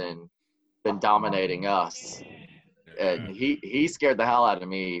and been dominating us. And he scared the hell out of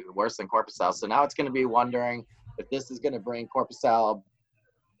me worse than Korpisalo. So now it's going to be wondering if this is going to bring Korpisalo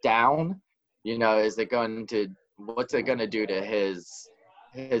down. What's it going to do to his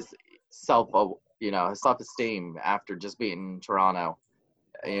his self-esteem after just beating Toronto.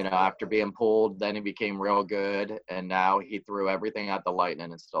 After being pulled, then he became real good, and now he threw everything at the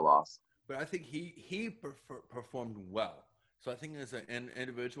Lightning and still lost. But I think he performed well. So I think as an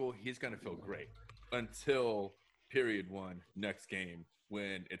individual, he's going to feel great until period 1 next game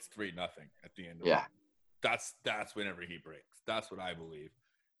when it's 3-0 at the end of it. That's whenever he breaks. That's what I believe.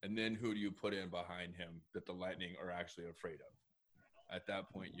 And then who do you put in behind him that the Lightning are actually afraid of? At that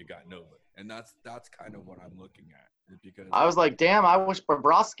point, you got nobody. And that's kind of what I'm looking at. Because I was like, damn, I wish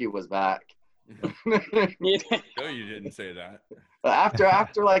Bobrovsky was back. No, you didn't say that.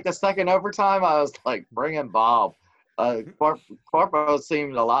 After like the second overtime, I was like, bring in Bob. Corpo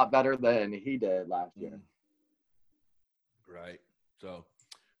seemed a lot better than he did last year. Right. So,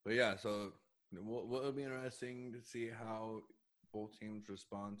 but yeah, so it'll be interesting to see how both teams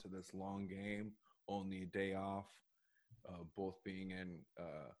respond to this long game, only a day off, both being in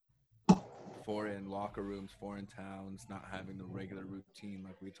foreign locker rooms, foreign towns, not having the regular routine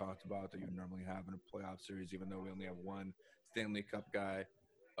like we talked about that you normally have in a playoff series, even though we only have one Stanley Cup guy.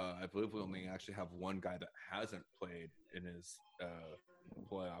 I believe we only actually have one guy that hasn't played in his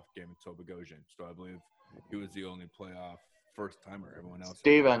playoff game in Tobogosian. So I believe he was the only playoff first-timer. Everyone else.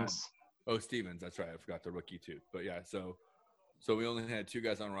 Stevens. Stevens. That's right. I forgot the rookie too. But yeah, so we only had 2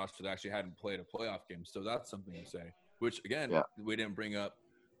 guys on roster that actually hadn't played a playoff game. So that's something to say, which, again, we didn't bring up.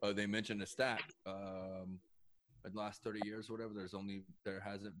 They mentioned a stat. In the last 30 years or whatever, there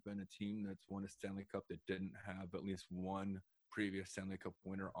hasn't been a team that's won a Stanley Cup that didn't have at least one previous Stanley Cup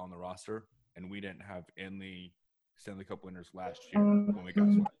winner on the roster, and we didn't have any Stanley Cup winners last year when we got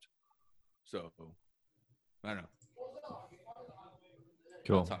swept. So, I don't know.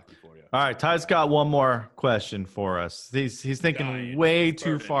 Cool. All right, Ty's got one more question for us. He's thinking way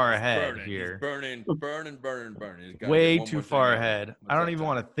too far ahead here. He's burning. Way too far ahead. I don't even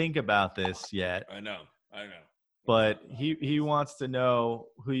want to think about this yet. I know. But he wants to know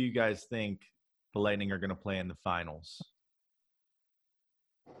who you guys think the Lightning are going to play in the finals.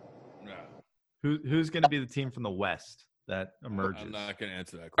 No. Who's going to be the team from the West that emerges? I'm not going to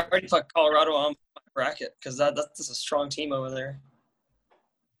answer that I question. already put Colorado on my bracket because that's a strong team over there.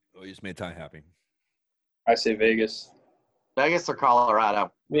 Oh, you just made Ty happy. I say Vegas. Vegas or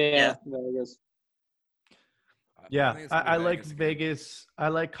Colorado? Yeah. Vegas. Yeah, I like Vegas. I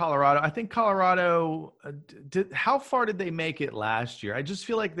like Colorado. I think Colorado how far did they make it last year? I just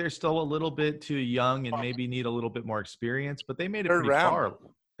feel like they're still a little bit too young and maybe need a little bit more experience, but they made it pretty far.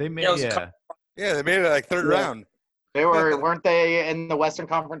 They made they made it like third round. They weren't they in the Western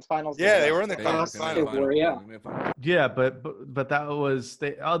Conference Finals? Yeah, they were in the Conference Finals. Yeah, but that was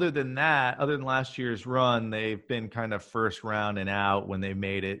other than last year's run, they've been kind of first round and out when they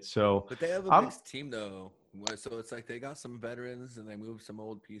made it. So but they have a mixed team though. So it's like they got some veterans and they moved some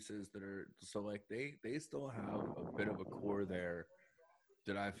old pieces that are so like they still have a bit of a core there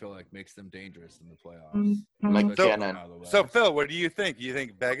that I feel like makes them dangerous in the playoffs. So Phil, what do you think? Do you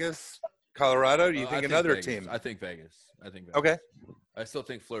think Vegas, Colorado? Do you think another team? I think Vegas. Okay. I still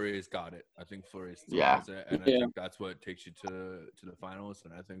think Fleury's got it. I think Fleury still has it, and I think that's what takes you to the finals.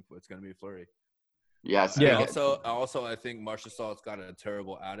 And I think it's going to be Fleury. Yes. Yeah. Also, I think Marchessault's got a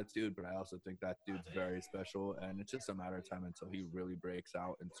terrible attitude, but I also think that dude's very special, and it's just a matter of time until he really breaks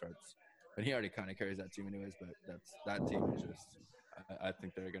out and starts. And he already kind of carries that team anyways, but that team is just. I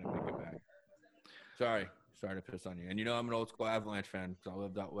think they're gonna make it back. Sorry to piss on you. And I'm an old school Avalanche fan, so I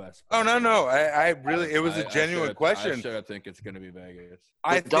lived out west. Oh no! I really, it was a genuine question. I think it's gonna be Vegas.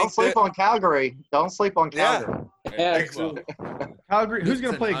 Don't sleep on Calgary. Don't sleep on Calgary. Yeah. Calgary. Who's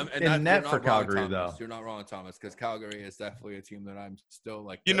gonna play in net for Calgary though? You're not wrong, Thomas, because Calgary is definitely a team that I'm still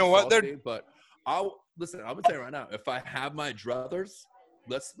like. You know what? But I'm gonna tell you right now, if I have my druthers,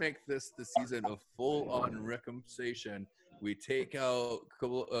 let's make this the season of full-on recompensation. We take out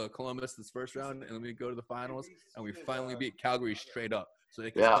Columbus this first round, and then we go to the finals, and we finally beat Calgary straight up. So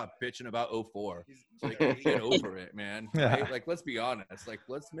they can stop bitching about 04. So they can get over it, man. Yeah. Right? Like, let's be honest. Like,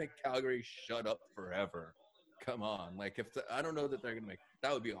 let's make Calgary shut up forever. Come on. Like, I don't know that they're going to make –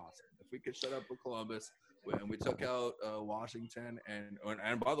 that would be awesome. If we could shut up with Columbus and we took out Washington. And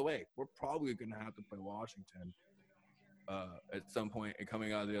by the way, we're probably going to have to play Washington at some point and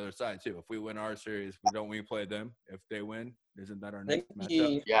coming out of the other side too. If we win our series, we play them. If they win, isn't that our next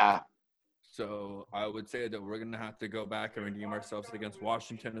matchup? Yeah. So I would say that we're going to have to go back and redeem ourselves against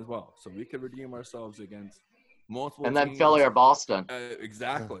Washington as well. So we could redeem ourselves against multiple and then teams. Philly or Boston.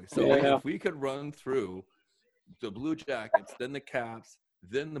 Exactly. So if we could run through the Blue Jackets, then the Caps,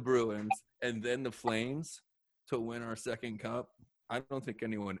 then the Bruins, and then the Flames to win our second cup, I don't think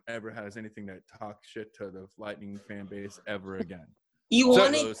anyone ever has anything to talk shit to the Lightning fan base ever again. You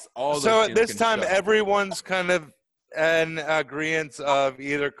won it. So at this time, everyone's kind of in agreement of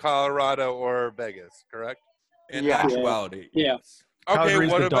either Colorado or Vegas, correct? In actuality, yeah. Okay,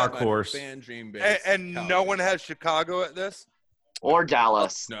 Calgary's what the about dark horse? fan dream base? And no one has Chicago at this? Or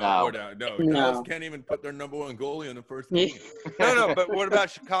Dallas. No. No. Dallas can't even put their number one goalie in the first game. No, but what about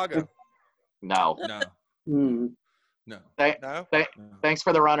Chicago? No. Mm. No. No? Thanks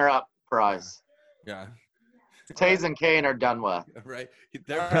for the runner-up prize. Yeah. Taze and Kane are done with. Right.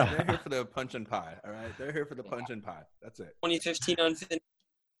 They're here for the punch and pie. All right. They're here for the punch and pie. That's it. 2015 unfinished.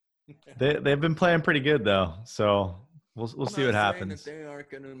 They've been playing pretty good though, so we'll see what happens. They aren't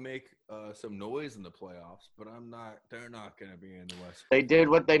going to make some noise in the playoffs, but they're not going to be in the West. They did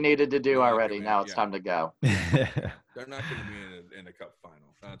what they needed to do already. Now it's time to go. They're not going to be in a cup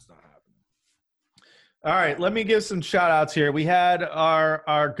final. That's not happening. All right, let me give some shout outs here. We had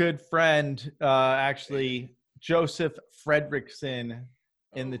our good friend, actually, Joseph Fredrickson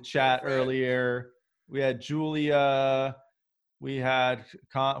in the chat earlier. We had Julia. We had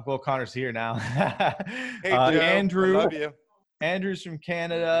Connor's here now. Hey, Joe, Andrew. I love you. Andrew's from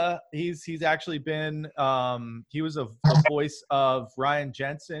Canada. He's actually been he was a voice of Ryan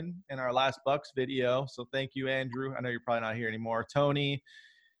Jensen in our last Bucks video. So thank you, Andrew. I know you're probably not here anymore. Tony.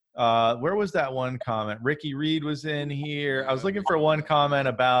 Where was that one comment? Ricky Reed was in here. I was looking for one comment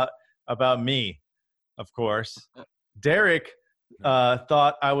about me, of course. Derek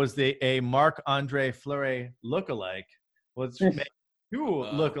thought I was a Marc-Andre Fleury lookalike. Let's make two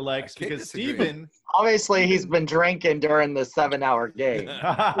lookalikes because Steven. Obviously, he's been drinking during the 7-hour game.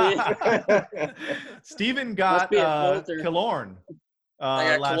 Steven got Killorn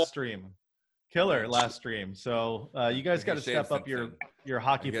last stream. Killer last stream. So you guys got to step up your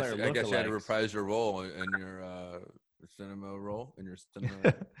hockey player lookalikes. I guess you had to reprise your role in your cinema role in your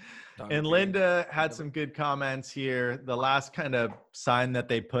cinema. And Linda had some good comments here. The last kind of sign that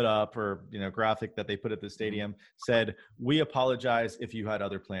they put up, or graphic that they put at the stadium, said, "We apologize if you had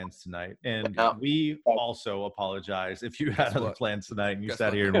other plans tonight," and we also apologize if you had other plans tonight and you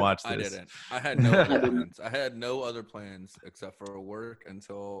sat here and watched this. I didn't. I had no other plans. I had no other plans except for work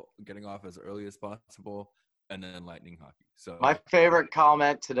until getting off as early as possible, and then Lightning hockey. So my favorite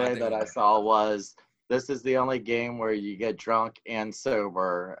comment today that I saw was, "This is the only game where you get drunk and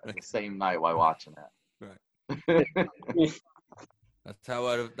sober the same night while watching it." Right. That's how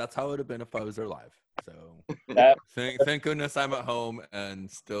it would have been if I was there live. So thank goodness I'm at home and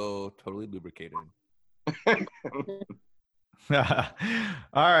still totally lubricated. All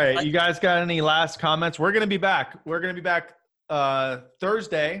right, you guys got any last comments? We're gonna be back.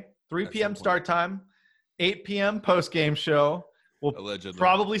 Thursday, 3 p.m. start time, 8 p.m. post game show. We'll allegedly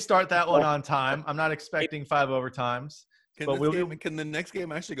probably start that one on time. I'm not expecting 5 overtimes. Can the next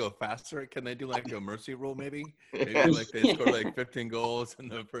game actually go faster? Can they do like a mercy rule maybe? Maybe like they score like 15 goals in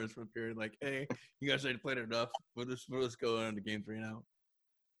the first period. Like, hey, you guys already played enough. We'll just go on to game 3 now.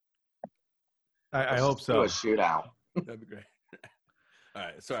 I hope so. Do a shootout. That'd be great. All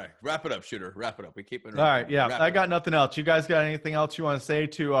right, sorry. Wrap it up, Shooter. Wrap it up. We keep it. All right, yeah. I got nothing else. You guys got anything else you want to say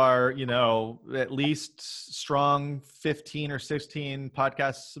to our, at least strong 15 or 16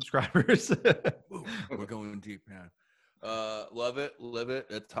 podcast subscribers? We're going deep, man. Love it, live it.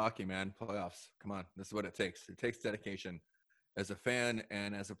 It's hockey, man. Playoffs. Come on, this is what it takes. It takes dedication, as a fan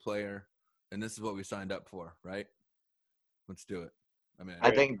and as a player, and this is what we signed up for, right? Let's do it.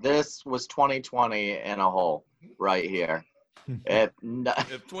 I think this was 2020 in a whole right here. If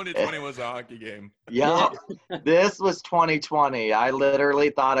 2020 was a hockey game. Yeah, this was 2020. I literally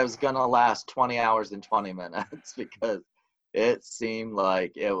thought it was going to last 20 hours and 20 minutes because it seemed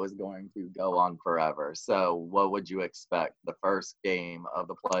like it was going to go on forever. So what would you expect the first game of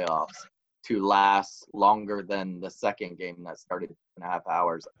the playoffs to last longer than the second game that started 2.5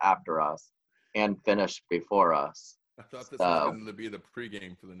 hours after us and finished before us? I thought this was going to be the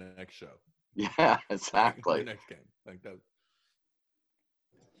pregame for the next show. Yeah, exactly. The next game. Like that.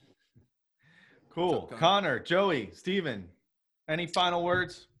 Cool. Connor, Joey, Steven, any final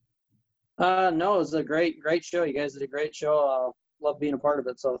words? No, it was a great show. You guys did a great show. Love being a part of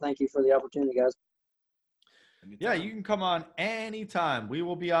it. So thank you for the opportunity, guys. Anytime. Yeah, you can come on anytime. We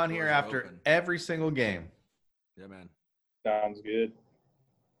will be on here after every single game. Yeah, man. Sounds good.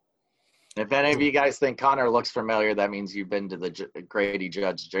 If any of you guys think Connor looks familiar, that means you've been to the Grady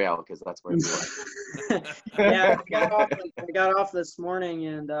Judge jail, because that's where he was. Yeah, I got off this morning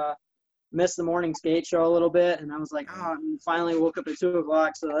and missed the morning skate show a little bit, and I was like, finally woke up at 2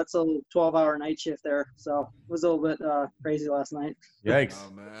 o'clock, so that's a 12-hour night shift there. So it was a little bit crazy last night. Yikes.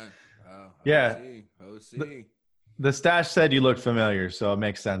 Oh, man. Yeah. OC. The stash said you looked familiar, so it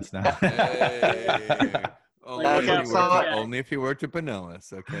makes sense now. Hey. Only if you worked at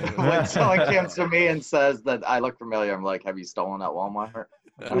Pinellas, okay? Like someone comes to me and says that I look familiar. I'm like, have you stolen at Walmart?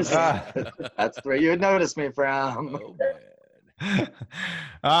 That's where you would notice me from. Oh, man.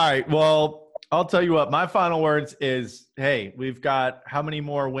 All right. Well, I'll tell you what, my final words is, hey, we've got, how many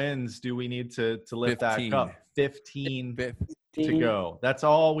more wins do we need to lift 15. That cup? 15 to go. That's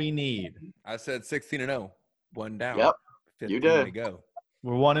all we need. I said 16-0. One down. Yep. You did. To go.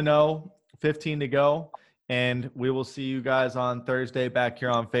 We're 1-0, 15 to go. And we will see you guys on Thursday back here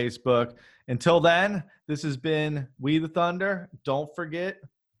on Facebook. Until then, this has been We the Thunder. Don't forget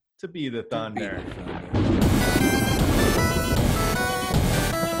to be the Thunder.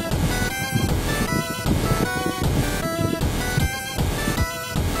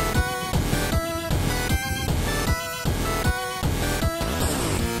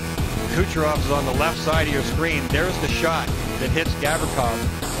 Kucherov is on the left side of your screen. There's the shot that hits Gavrikov,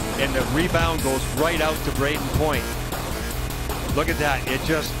 and the rebound goes right out to Braden Point. Look at that.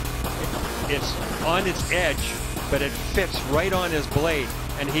 It's on its edge, but it fits right on his blade,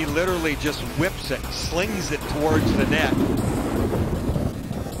 and he literally just whips it, slings it towards the net.